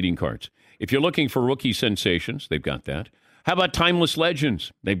WNBA trading cards. If you're looking for rookie sensations, they've got that. How about timeless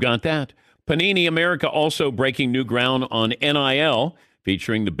legends? They've got that. Panini America also breaking new ground on NIL,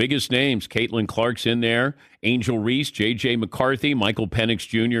 featuring the biggest names. Caitlin Clark's in there, Angel Reese, J.J. McCarthy, Michael Penix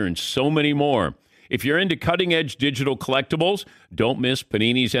Jr., and so many more. If you're into cutting-edge digital collectibles, don't miss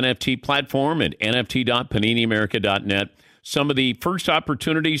Panini's NFT platform at nft.paniniamerica.net. Some of the first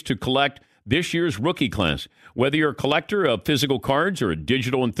opportunities to collect this year's rookie class. Whether you're a collector of physical cards or a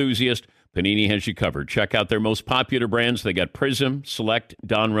digital enthusiast, Panini has you covered. Check out their most popular brands. They got Prism, Select,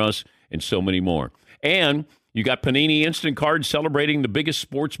 Donruss, and so many more. And you got Panini Instant Cards celebrating the biggest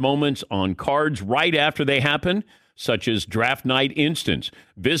sports moments on cards right after they happen, such as Draft Night Instants.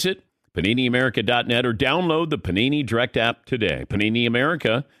 Visit PaniniAmerica.net or download the Panini Direct app today. Panini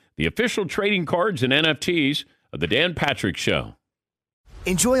America, the official trading cards and NFTs of the Dan Patrick Show.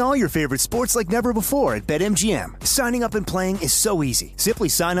 Enjoy all your favorite sports like never before at BetMGM. Signing up and playing is so easy. Simply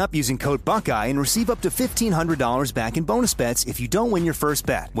sign up using code Buckeye and receive up to $1,500 back in bonus bets if you don't win your first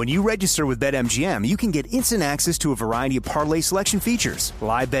bet. When you register with BetMGM, you can get instant access to a variety of parlay selection features,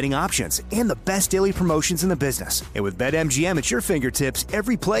 live betting options, and the best daily promotions in the business. And with BetMGM at your fingertips,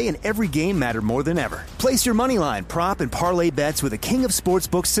 every play and every game matter more than ever. Place your moneyline, prop, and parlay bets with the king of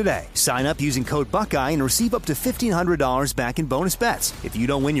sportsbooks today. Sign up using code Buckeye and receive up to $1,500 back in bonus bets if you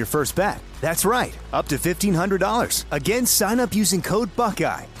don't win your first bet. That's right, up to $1,500. Again, sign up using code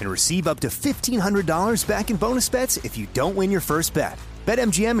Buckeye and receive up to $1,500 back in bonus bets if you don't win your first bet.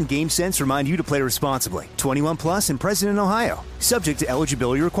 BetMGM and GameSense remind you to play responsibly. 21 plus and present in Ohio. Subject to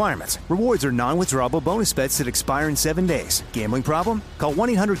eligibility requirements. Rewards are non-withdrawable bonus bets that expire in 7 days. Gambling problem? Call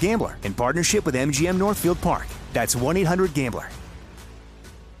 1-800-GAMBLER in partnership with MGM Northfield Park. That's 1-800-GAMBLER.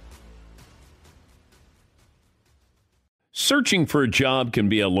 Searching for a job can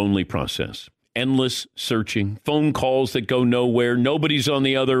be a lonely process. Endless searching, phone calls that go nowhere, nobody's on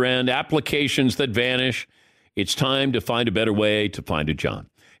the other end, applications that vanish. It's time to find a better way to find a job.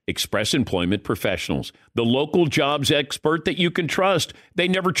 Express Employment Professionals, the local jobs expert that you can trust. They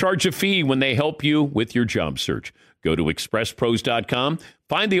never charge a fee when they help you with your job search. Go to expresspros.com,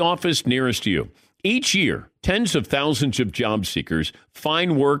 find the office nearest you. Each year, tens of thousands of job seekers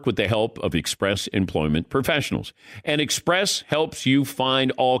find work with the help of Express Employment Professionals. And Express helps you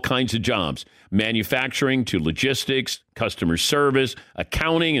find all kinds of jobs, manufacturing to logistics, customer service,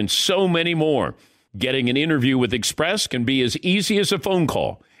 accounting, and so many more. Getting an interview with Express can be as easy as a phone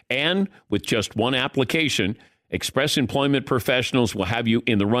call. And with just one application, Express Employment Professionals will have you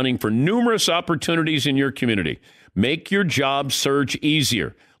in the running for numerous opportunities in your community. Make your job search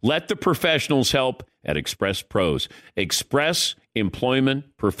easier. Let the professionals help at Express Pros. Express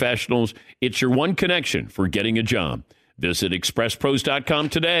Employment Professionals. It's your one connection for getting a job. Visit expresspros.com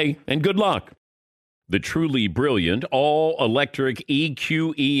today, and good luck. The truly brilliant all-electric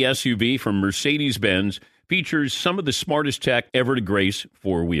EQE SUV from Mercedes-Benz features some of the smartest tech ever to grace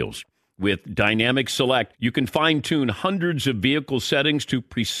four wheels. With Dynamic Select, you can fine-tune hundreds of vehicle settings to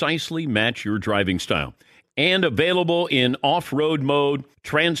precisely match your driving style. And available in off-road mode,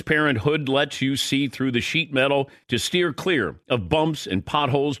 transparent hood lets you see through the sheet metal to steer clear of bumps and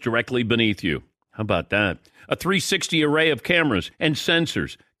potholes directly beneath you. How about that? A 360 array of cameras and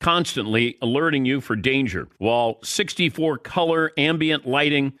sensors constantly alerting you for danger, while 64-color ambient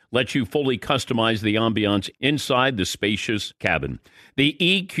lighting lets you fully customize the ambiance inside the spacious cabin. The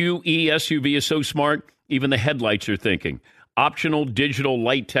EQE SUV is so smart, even the headlights are thinking. Optional digital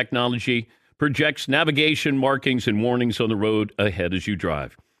light technology projects navigation markings and warnings on the road ahead as you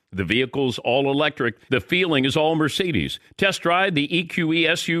drive. The vehicle's all electric. The feeling is all Mercedes. Test drive the EQE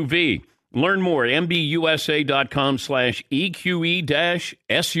SUV. Learn more at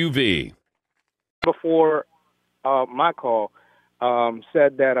MBUSA.com/EQE-SUV. Before my call,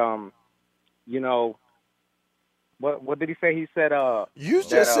 said that, what did he say? He said, you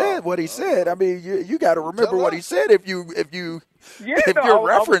just said what he said. I mean, you got to remember what he said if you're referencing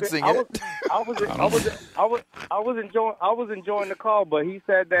it. I was enjoying the call, but he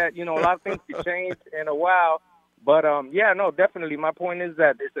said that, a lot of things could change in a while. But definitely. My point is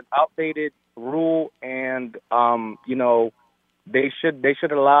that it's an outdated rule, and they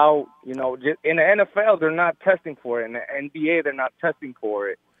should allow, in the NFL they're not testing for it, in the NBA they're not testing for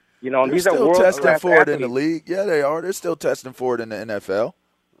it. They're these are still testing for athletes. it in the league. Yeah, they are. They're still testing for it in the NFL.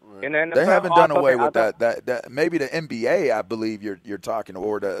 In the NFL, they haven't done away with that. Maybe the NBA, I believe you're talking,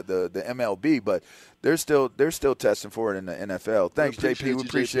 or the MLB, but they're still testing for it in the NFL. Thanks, JP. We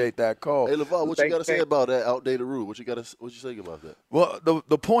appreciate that call. Hey, LeVar, what you got to say about that outdated rule? What you say about that? Well,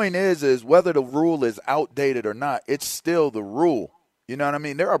 the point is whether the rule is outdated or not, it's still the rule. You know what I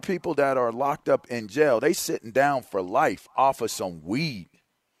mean? There are people that are locked up in jail. They sitting down for life off of some weed.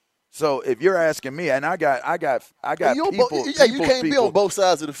 So if you're asking me, and I got people. You can't be on both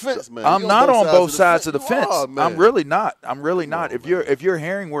sides of the fence, man. I'm not on both sides of the fence. I'm really not. If you're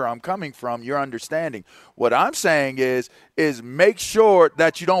hearing where I'm coming from, you're understanding. What I'm saying is make sure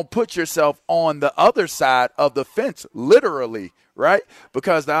that you don't put yourself on the other side of the fence, literally, right?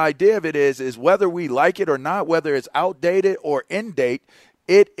 Because the idea of it is whether we like it or not, whether it's outdated or in date,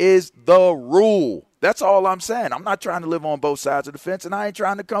 it is the rule. That's all I'm saying. I'm not trying to live on both sides of the fence, and I ain't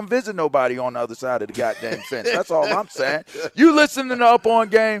trying to come visit nobody on the other side of the goddamn fence. That's all I'm saying. You listening to Up On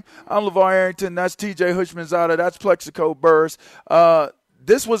Game. I'm LeVar Arrington. That's TJ Hushmanzada. That's Plexico Burris.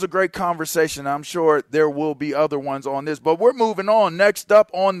 This was a great conversation. I'm sure there will be other ones on this, but we're moving on. Next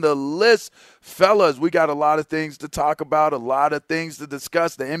up on the list, fellas, we got a lot of things to talk about, a lot of things to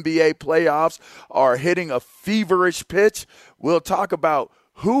discuss. The NBA playoffs are hitting a feverish pitch. We'll talk about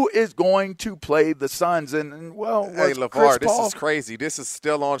who is going to play the Suns. And well, hey, LeVar, this is crazy. This is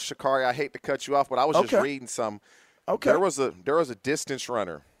still on Sha'Carri. I hate to cut you off, but I was just reading some. Okay. There was a distance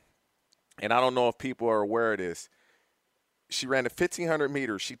runner, and I don't know if people are aware of this. She ran the 1,500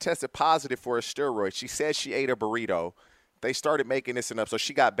 meters. She tested positive for a steroid. She said she ate a burrito. They started making this up, so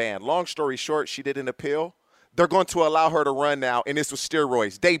she got banned. Long story short, she did an appeal. They're going to allow her to run now, and this was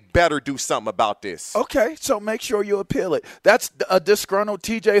steroids. They better do something about this. Okay, so make sure you appeal it. That's a disgruntled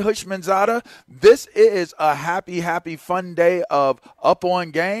TJ Hushmanzada. This is a happy, fun day of Up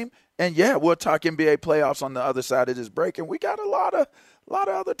On Game. And, yeah, we'll talk NBA playoffs on the other side of this break. And we got a lot of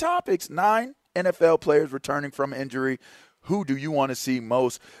other topics. 9 NFL players returning from injury. Who do you want to see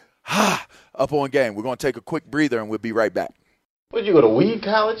most? Up On Game. We're going to take a quick breather, and we'll be right back. Would you go to weed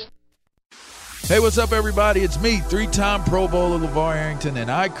college? Hey, what's up, everybody? It's me, 3-time Pro Bowler LeVar Arrington, and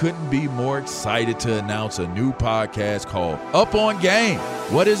I couldn't be more excited to announce a new podcast called Up On Game.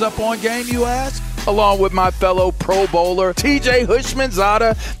 What is Up On Game, you ask? Along with my fellow Pro Bowler, TJ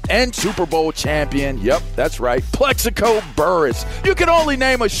Hushmanzada, and Super Bowl champion, yep, that's right, Plexico Burris. You can only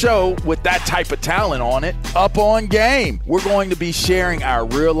name a show with that type of talent on it. Up On Game. We're going to be sharing our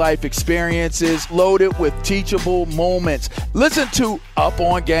real-life experiences loaded with teachable moments. Listen to Up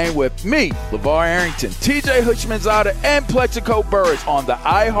On Game with me, LeVar Arrington, TJ Hushmanzada, and Plexico Burris on the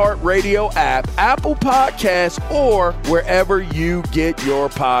iHeartRadio app, Apple Podcasts, or wherever you get your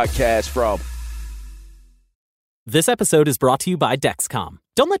podcasts from. This episode is brought to you by Dexcom.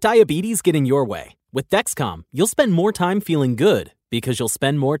 Don't let diabetes get in your way. With Dexcom, you'll spend more time feeling good because you'll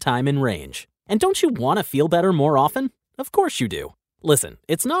spend more time in range. And don't you want to feel better more often? Of course you do. Listen,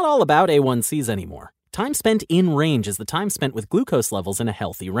 it's not all about A1Cs anymore. Time spent in range is the time spent with glucose levels in a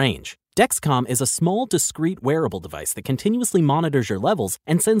healthy range. Dexcom is a small, discreet wearable device that continuously monitors your levels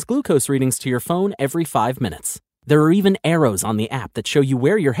and sends glucose readings to your phone every 5 minutes. There are even arrows on the app that show you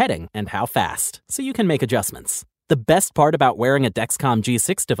where you're heading and how fast, so you can make adjustments. The best part about wearing a Dexcom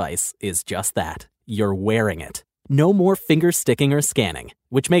G6 device is just that. You're wearing it. No more finger sticking or scanning,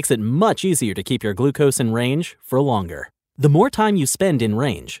 which makes it much easier to keep your glucose in range for longer. The more time you spend in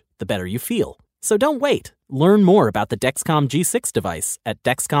range, the better you feel. So don't wait. Learn more about the Dexcom G6 device at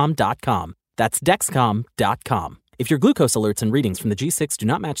Dexcom.com. That's Dexcom.com. If your glucose alerts and readings from the G6 do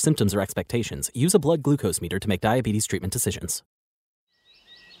not match symptoms or expectations, use a blood glucose meter to make diabetes treatment decisions.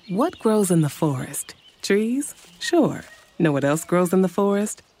 What grows in the forest? Trees? Sure. Know what else grows in the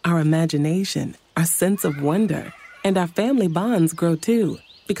forest? Our imagination, our sense of wonder, and our family bonds grow too.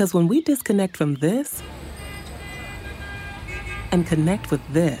 Because when we disconnect from this and connect with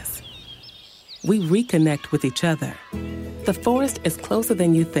this, we reconnect with each other. The forest is closer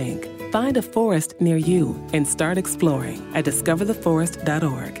than you think. Find a forest near you and start exploring at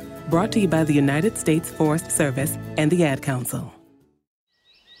discovertheforest.org. Brought to you by the United States Forest Service and the Ad Council.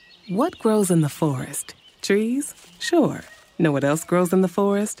 What grows in the forest? Trees? Sure. Know what else grows in the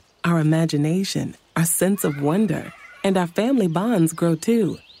forest? Our imagination, our sense of wonder, and our family bonds grow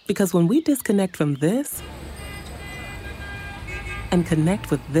too. Because when we disconnect from this and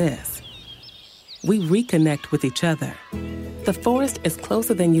connect with this, we reconnect with each other. The forest is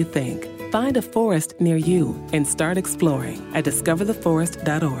closer than you think. Find a forest near you and start exploring at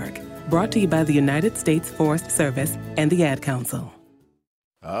discovertheforest.org. Brought to you by the United States Forest Service and the Ad Council.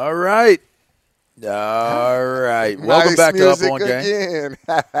 All right. Welcome Nice back to Up music On Game.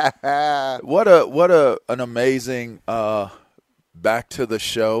 again. What an amazing back to the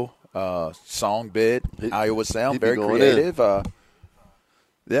show song bid. Iowa sound, very going creative.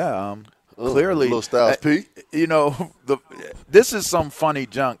 Clearly, little Styles P. You know, this is some funny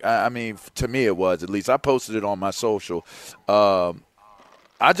junk. I mean, to me it was, at least. I posted it on my social.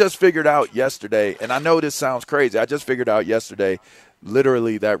 I just figured out yesterday, and I know this sounds crazy. I just figured out yesterday,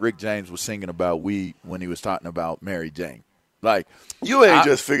 literally, that Rick James was singing about weed when he was talking about Mary Jane. Like, you ain't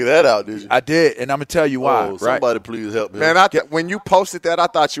just figured that out, did you? I did, and I'm gonna tell you why. Oh, somebody please help me. Man, when you posted that, I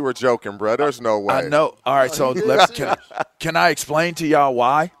thought you were joking, bro. There's no way. I know. All right, so can I explain to y'all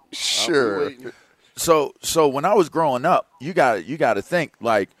why? Sure. So when I was growing up, you got to think,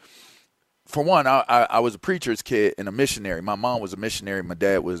 like, for one, I was a preacher's kid and a missionary. My mom was a missionary. My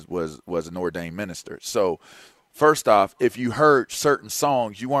dad was an ordained minister. So first off, if you heard certain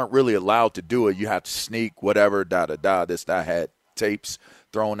songs, you weren't really allowed to do it. You had to sneak, whatever, da-da-da, this, that. I had tapes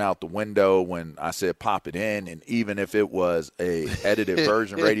thrown out the window when I said pop it in, and even if it was a edited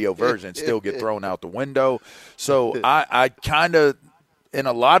version, radio version, still get thrown out the window. So I kind of, in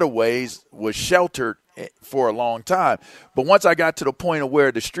a lot of ways, was sheltered for a long time. But once I got to the point of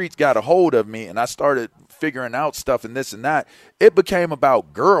where the streets got a hold of me and I started figuring out stuff and this and that, it became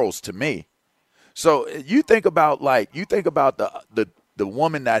about girls to me. So you think about the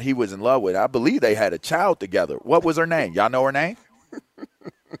woman that he was in love with. I believe they had a child together. What was her name? Y'all know her name?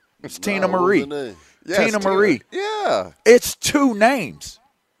 It's Tina Marie. Yes, Tina Marie. Yeah. It's two names.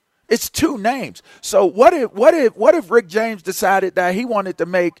 So what if Rick James decided that he wanted to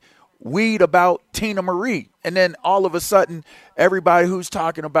make weed about Tina Marie, and then all of a sudden everybody who's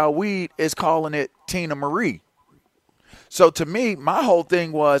talking about weed is calling it Tina Marie? So to me, my whole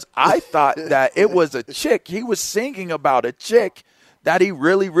thing was, I thought that it was a chick. He was singing about a chick that he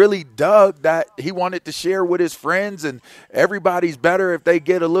really, really dug, that he wanted to share with his friends, and everybody's better if they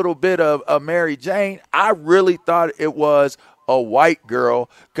get a little bit of Mary Jane. I really thought it was a white girl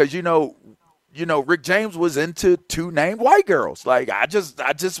because, you know, Rick James was into two named white girls. Like, I just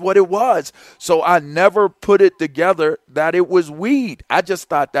what it was. So I never put it together that it was weed. I just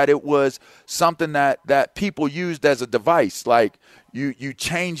thought that it was something that people used as a device. Like, you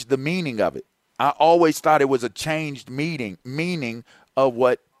changed the meaning of it. I always thought it was a changed meaning of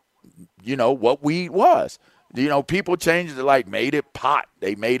what weed was. People changed it, like made it pot.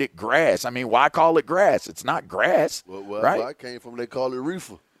 They made it grass. I mean, why call it grass? It's not grass, right? Where I came from, they call it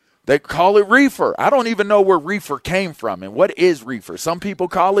reefer. They call it reefer. I don't even know where reefer came from and what is reefer. Some people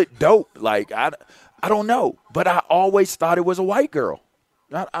call it dope. Like, I don't know, but I always thought it was a white girl.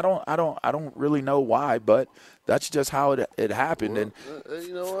 I don't really know why, but that's just how it happened. Well, and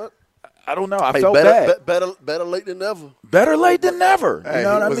you know what? I don't know. I felt bad. Better late than never. Better late than never. Hey, you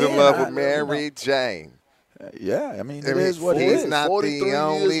know what I mean? He was in love with Mary Jane. Yeah, I mean, it is what it is. He's not the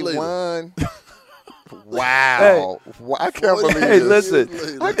only one. Wow. Hey, I can't believe this. Hey,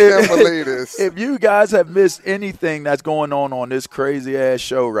 listen. I can't believe this. If you guys have missed anything that's going on this crazy-ass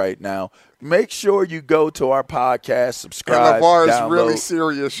show right now, make sure you go to our podcast, subscribe, and LeVar is download, really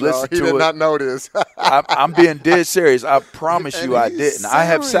serious, y'all. He did not know this. I'm being dead serious. I promise you I didn't. I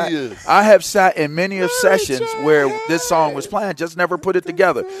have sat in many of sessions where this song was playing, just never put it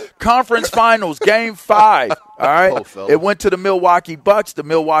together. Conference Finals, Game 5. All right? It went to the Milwaukee Bucks. The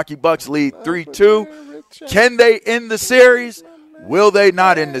Milwaukee Bucks lead 3-2. Can they end the series? Will they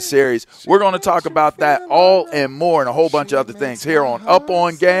not end the series? We're going to talk about that all and more and a whole bunch of other things here on Up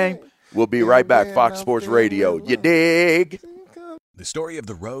On Game. We'll be right back. Fox Sports Radio. You dig? The story of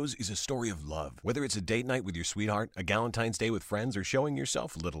the rose is a story of love. Whether it's a date night with your sweetheart, a Galentine's Day with friends, or showing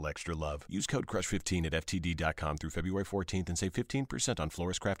yourself a little extra love, use code CRUSH15 at FTD.com through February 14th and save 15% on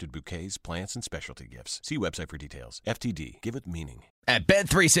florist-crafted bouquets, plants, and specialty gifts. See website for details. FTD. Give it meaning. At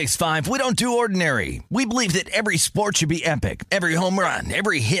Bet365, we don't do ordinary. We believe that every sport should be epic. Every home run,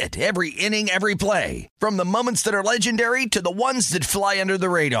 every hit, every inning, every play. From the moments that are legendary to the ones that fly under the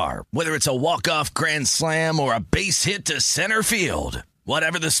radar. Whether it's a walk-off grand slam or a base hit to center field.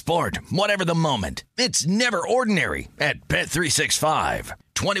 Whatever the sport, whatever the moment, it's never ordinary at Bet365.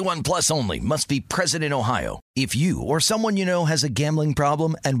 21 plus only. Must be present in Ohio. If you or someone you know has a gambling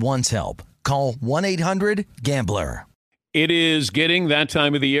problem and wants help, call 1-800-GAMBLER. It is getting that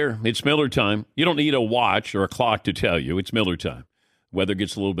time of the year. It's Miller time. You don't need a watch or a clock to tell you. It's Miller time. Weather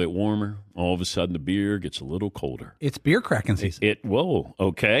gets a little bit warmer. All of a sudden, the beer gets a little colder. It's beer cracking season. Whoa,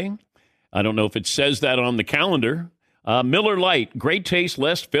 okay. I don't know if it says that on the calendar. Miller Lite, great taste,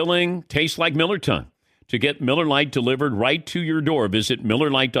 less filling, tastes like Miller time. To get Miller Lite delivered right to your door, visit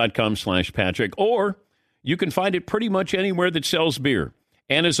MillerLite.com/Patrick, or you can find it pretty much anywhere that sells beer.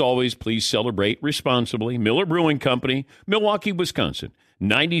 And as always, please celebrate responsibly. Miller Brewing Company, Milwaukee, Wisconsin.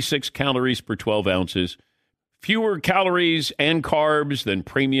 96 calories per 12 ounces. Fewer calories and carbs than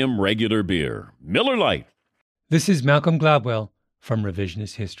premium regular beer. Miller Lite. This is Malcolm Gladwell from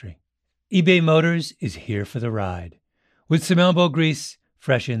Revisionist History. eBay Motors is here for the ride. With some elbow grease,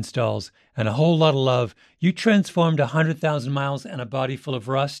 fresh installs, and a whole lot of love, you transformed 100,000 miles and a body full of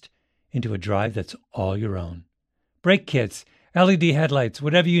rust into a drive that's all your own. Brake kits, LED headlights,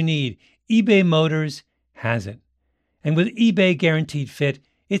 whatever you need, eBay Motors has it. And with eBay Guaranteed Fit,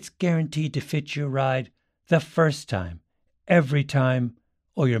 it's guaranteed to fit your ride the first time, every time,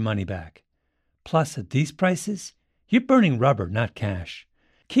 or your money back. Plus, at these prices, you're burning rubber, not cash.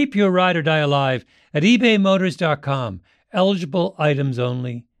 Keep your ride or die alive at ebaymotors.com. Eligible items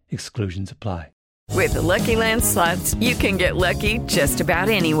only. Exclusions apply. With the Lucky Land Slots, you can get lucky just about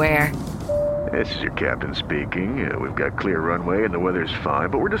anywhere. This is your captain speaking. We've got clear runway and the weather's fine,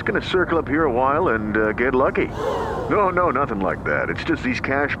 but we're just going to circle up here a while and get lucky. No, nothing like that. It's just these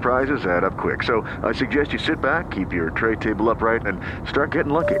cash prizes add up quick. So I suggest you sit back, keep your tray table upright, and start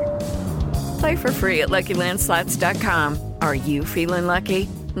getting lucky. Play for free at LuckyLandSlots.com. Are you feeling lucky?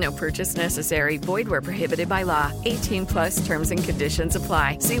 No purchase necessary. Void where prohibited by law. 18+ terms and conditions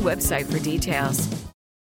apply. See website for details.